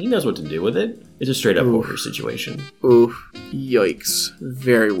there. He knows what to do with it. It's a straight up horror situation. Oof. Yikes.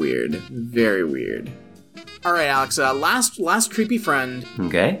 Very weird. Very weird. All right, Alex, last creepy friend.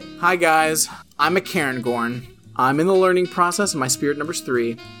 Okay. Hi, guys. I'm a Cairngorn. I'm in the learning process, and my spirit number's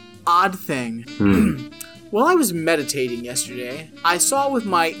 3. Odd thing. While I was meditating yesterday, I saw with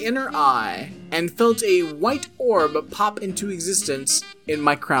my inner eye and felt a white orb pop into existence in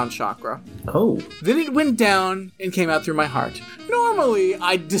my crown chakra. Oh. Then it went down and came out through my heart. Normally,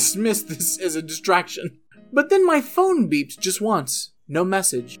 I'd dismiss this as a distraction. But then my phone beeped just once. No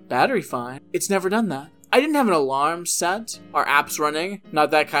message. Battery fine. It's never done that. I didn't have an alarm set or apps running.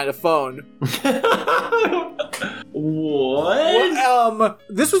 Not that kind of phone. What?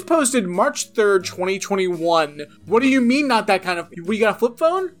 This was posted March 3rd, 2021. What do you mean not that kind of... You got a flip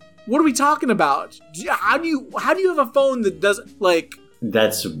phone? What are we talking about? How do you have a phone that doesn't, like...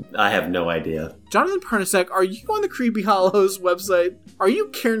 I have no idea. Jonathan Pernasek, are you on the Creepy Hollows website? Are you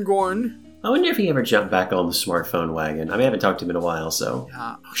Cairngorn? I wonder if he ever jumped back on the smartphone wagon. I mean, I haven't talked to him in a while, so...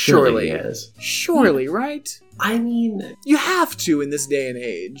 Yeah, surely he has. Surely, right? I mean... You have to in this day and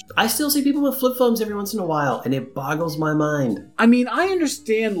age. I still see people with flip phones every once in a while, and it boggles my mind. I mean, I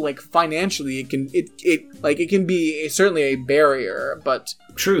understand, like, financially, it can be certainly a barrier, but...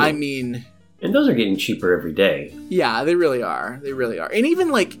 True. I mean... And those are getting cheaper every day. Yeah, they really are. They really are. And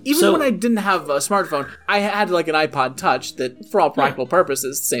even when I didn't have a smartphone, I had, like, an iPod Touch that, for all practical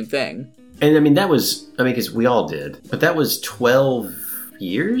purposes, the same thing. And I mean, because we all did, but that was 12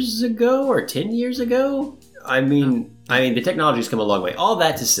 years ago or 10 years ago? I mean, the technology's come a long way. All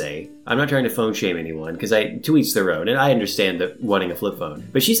that to say, I'm not trying to phone shame anyone, because to each their own, and I understand that wanting a flip phone.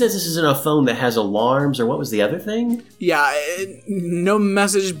 But she says this isn't a phone that has alarms, or what was the other thing? Yeah, no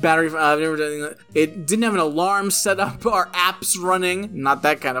message, battery, I've never done anything. It didn't have an alarm set up or apps running. Not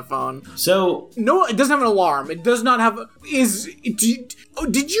that kind of phone. So... No, it doesn't have an alarm. It does not have...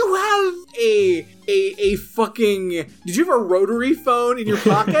 Did you have a fucking... Did you have a rotary phone in your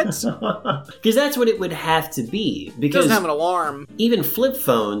pocket? Because that's what it would have to be. Because it doesn't have an alarm. Even flip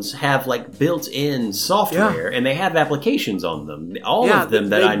phones have, like, built-in software, and they have applications on them. All of them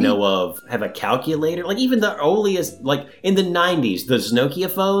that I know of have a calculator. Like, even the earliest, like, in the 90s, those Nokia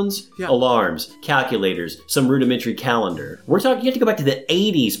phones, alarms, calculators, some rudimentary calendar. We're talking, you have to go back to the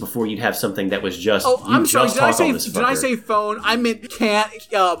 80s before you'd have something that was just... Oh, I'm sorry, did I say phone? I meant a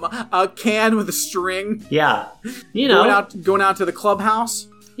can with a string. Yeah. You know. Going out to the clubhouse.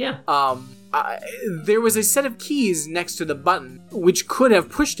 Yeah. There was a set of keys next to the button, which could have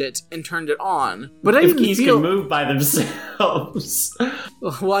pushed it and turned it on. But I didn't keys can move by themselves.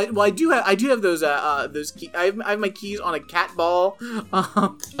 Well, I do have those keys. I have my keys on a cat ball. They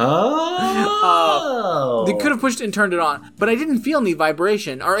could have pushed it and turned it on, but I didn't feel any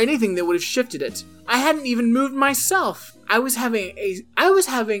vibration or anything that would have shifted it. I hadn't even moved myself. I was having a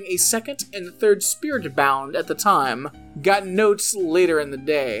second and third spirit bound at the time. Got notes later in the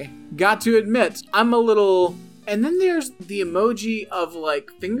day. Got to admit, I'm a little... And then there's the emoji of,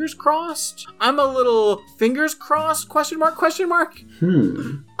 like, fingers crossed. I'm a little fingers crossed, question mark.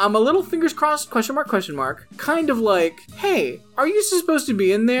 I'm a little fingers crossed, question mark. Kind of like, hey, are you supposed to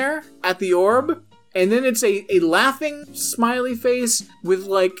be in there at the orb? and then it's a laughing smiley face with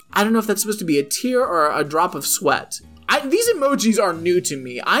like, I don't know if that's supposed to be a tear or a drop of sweat. These emojis are new to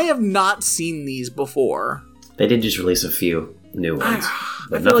me. I have not seen these before. They did just release a few new ones,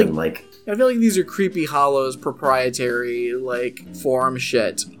 but nothing like... I feel like these are Creepy Hollow's proprietary, like, forum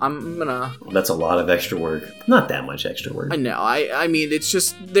shit. I'm gonna... That's a lot of extra work. Not that much extra work. I know. I mean, it's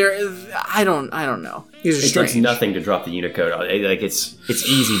just... I don't know. These are strange. It takes nothing to drop the Unicode. Like, it's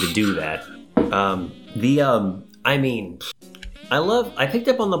easy to do that. I picked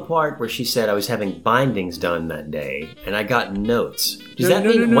up on the part where she said I was having bindings done that day, and I got notes. Does that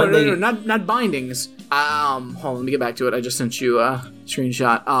mean not bindings. Hold on, let me get back to it. I just sent you a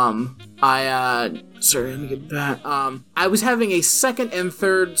screenshot. Sorry, let me get back. I was having a second and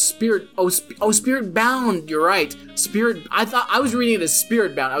third spirit. Spirit bound. You're right. Spirit. I thought I was reading it as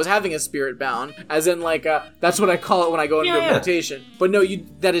spirit bound. I was having a spirit bound, as in like that's what I call it when I go into meditation. But no,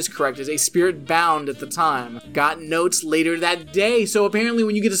 that is correct. It's a spirit bound at the time. Got notes later that day. So apparently,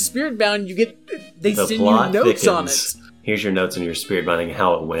 when you get a spirit bound, they send you notes on it. Here's your notes on your spirit binding,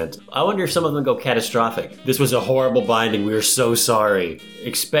 how it went. I wonder if some of them go catastrophic. This was a horrible binding. We are so sorry.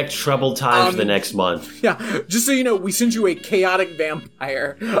 Expect troubled times for the next month. Yeah, just so you know, we sent you a chaotic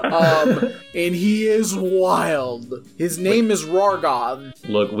vampire. And he is wild. His name is Rargoth.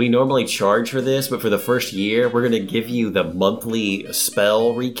 Look, we normally charge for this, but for the first year, we're going to give you the monthly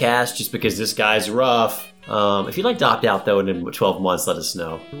spell recast just because this guy's rough. If you'd like to opt out, though, in 12 months, let us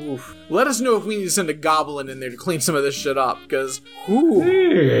know. Oof. Let us know if we need to send a goblin in there to clean some of this shit up, because,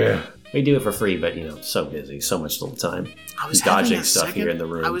 yeah. We do it for free, but, so busy, so much little time. I was dodging stuff here in the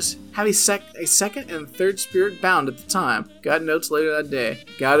room. I was having a second and third spirit bound at the time. Got notes later that day.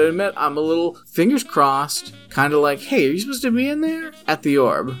 Gotta admit, I'm a little fingers crossed, kind of like, hey, are you supposed to be in there? At the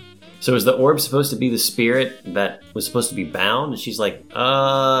orb. So is the orb supposed to be the spirit that was supposed to be bound? And she's like,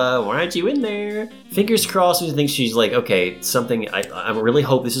 why aren't you in there? Fingers crossed. She thinks she's like, okay, something, I really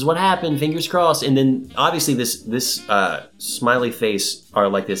hope this is what happened. Fingers crossed. And then obviously this smiley face are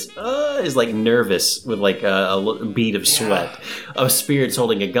like this, is like nervous with like a bead of sweat. A spirit's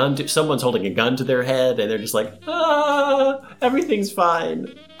holding a gun someone's holding a gun to their head and they're just like, everything's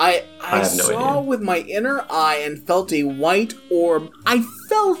fine. I saw with my inner eye and felt a white orb. I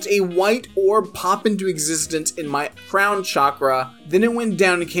felt a white orb pop into existence in my crown chakra. Then it went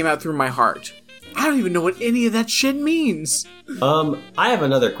down and came out through my heart. I don't even know what any of that shit means. I have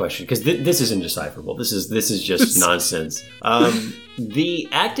another question because this is indecipherable. This is just nonsense. The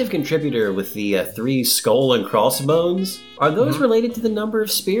active contributor with the 3 skull and crossbones, are those related to the number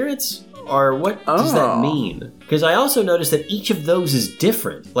of spirits? Or what does that mean? Because I also noticed that each of those is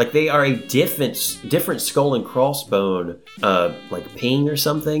different. Like they are a different skull and crossbone, like ping or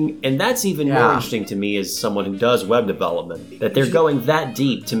something. And that's even more interesting to me as someone who does web development. That they're going that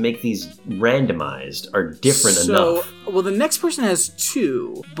deep to make these randomized are different enough. Well, the next person has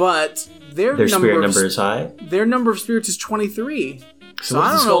 2, but their spirit number is high? Their number of spirits is 23. So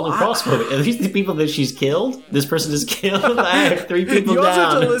what's the skull and crossbow? Are these the people that she's killed? This person is killed? I have 3 people down. You also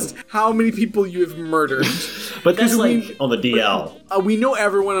have to list how many people you have murdered. But that's like on the DL. We know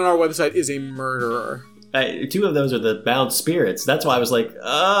everyone on our website is a murderer. 2 of those are the bound spirits. That's why I was like,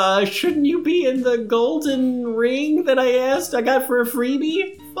 shouldn't you be in the golden ring that I got for a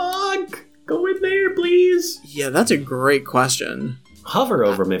freebie? Fuck! Go in there, please. Yeah, that's a great question. Hover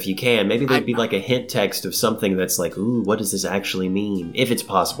over them if you can. Maybe there'd be like a hint text of something that's like, ooh, what does this actually mean? If it's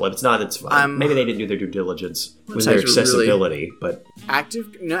possible. If it's not, it's fine. Maybe they didn't do their due diligence with their accessibility, but...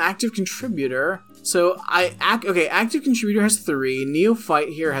 Active contributor. So, active contributor has 3. Neophyte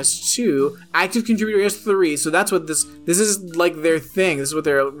here has 2. Active contributor has 3. So that's what this is like their thing. This is what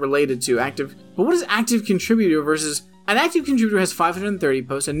they're related to. But what is active contributor versus... An active contributor has 530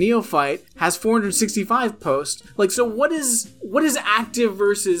 posts. A neophyte has 465 posts. Like, so what is active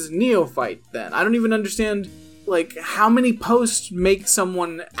versus neophyte then? I don't even understand, like, how many posts make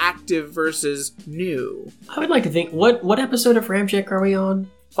someone active versus new? I would like to think, what episode of Ramjack are we on?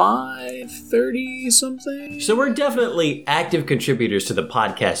 530 something. So we're definitely active contributors to the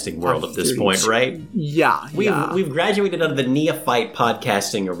podcasting world at this point, right? Yeah. We've graduated out of the neophyte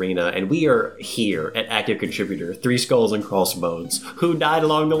podcasting arena, and we are here at active contributor, 3 skulls and crossbones. Who died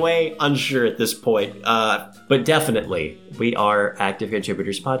along the way? Unsure at this point. But definitely, we are active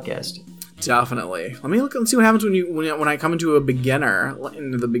contributors podcast. Definitely. Let me look and see what happens when I come into the beginner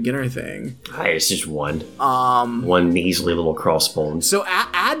thing. It's just one. One measly little crossbone. So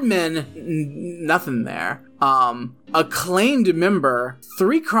admin, nothing there. Acclaimed member,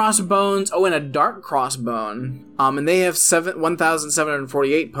 3 crossbones. Oh, and a dark crossbone. And they have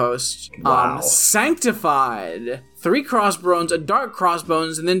 1,748 posts. Wow. Sanctified, 3 crossbones, a dark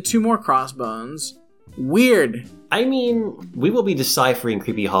crossbones, and then 2 more crossbones. Weird. I mean, we will be deciphering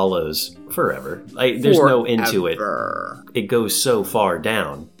Creepy Hollows forever. There's no end to it. It goes so far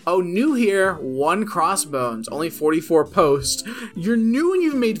down. Oh, new here, 1 Crossbones, only 44 posts. You're new and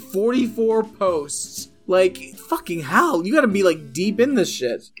you've made 44 posts. Like, fucking hell, you gotta be, like, deep in this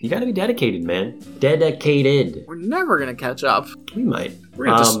shit. You gotta be dedicated, man. Dedicated. We're never gonna catch up. We might. We're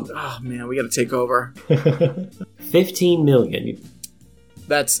gonna oh man, we gotta take over. 15 million.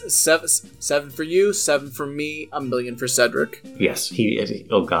 That's seven for you, 7 for me, $1 million for Cedric. Yes,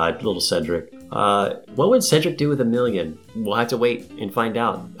 oh god, little Cedric. What would Cedric do with $1 million? We'll have to wait and find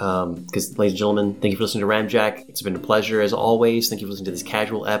out. Because, ladies and gentlemen, thank you for listening to Ramjack. It's been a pleasure as always. Thank you for listening to this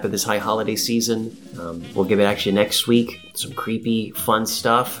casual ep of this high holiday season. We'll get back to you next week. Some creepy, fun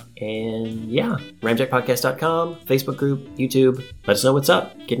stuff. And yeah, ramjackpodcast.com, Facebook group, YouTube. Let us know what's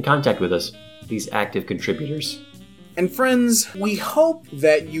up. Get in contact with us. These active contributors. And friends, we hope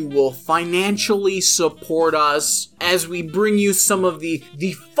that you will financially support us as we bring you some of the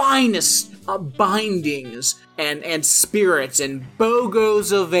finest bindings and spirits and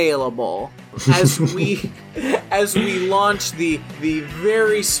BOGOs available as we launch the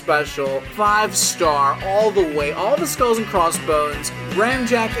very special 5-star all the Skulls and Crossbones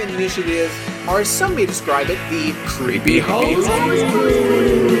Ramjack Initiative, or as some may describe it, the Creepy Hollows.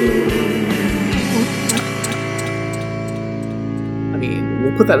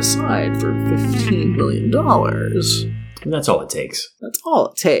 We'll put that aside for $15 million. And that's all it takes. That's all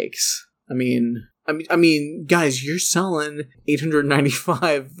it takes. I mean, guys, you're selling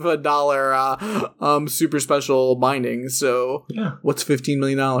 $895 super special bindings. So yeah, what's $15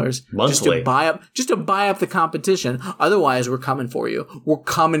 million? Monthly. Just to buy up the competition. Otherwise, we're coming for you. We're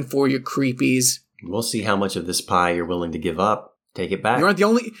coming for you, creepies. We'll see how much of this pie you're willing to give up. Take it back. You aren't the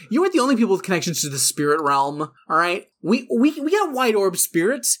only people with connections to the spirit realm, all right? We got white orb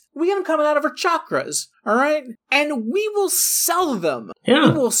spirits. We got them coming out of our chakras, all right? And we will sell them.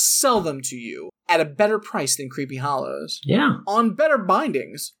 Yeah. We will sell them to you at a better price than Creepy Hollows. Yeah. On better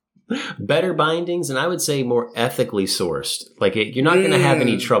bindings. Better bindings, and I would say more ethically sourced. Like, you're not going to have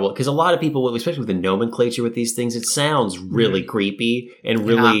any trouble. Because a lot of people, especially with the nomenclature with these things, it sounds really creepy and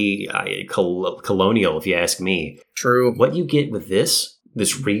really colonial, if you ask me. True. What you get with this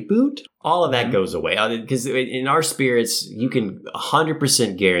reboot, all of that goes away. Because in our spirits, you can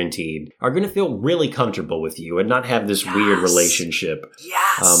 100% guaranteed are going to feel really comfortable with you and not have this weird relationship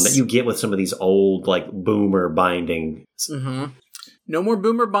that you get with some of these old, like, boomer bindings. Mm-hmm. No more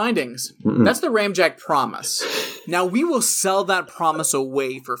boomer bindings. Mm-mm. That's the Ramjack promise. Now we will sell that promise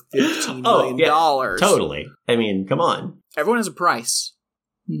away for $15 million. Yeah, totally. I mean, come on. Everyone has a price.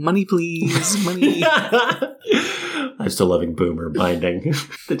 Money, please. Money. I'm still loving boomer binding.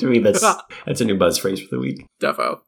 To me, that's a new buzz phrase for the week. Defo.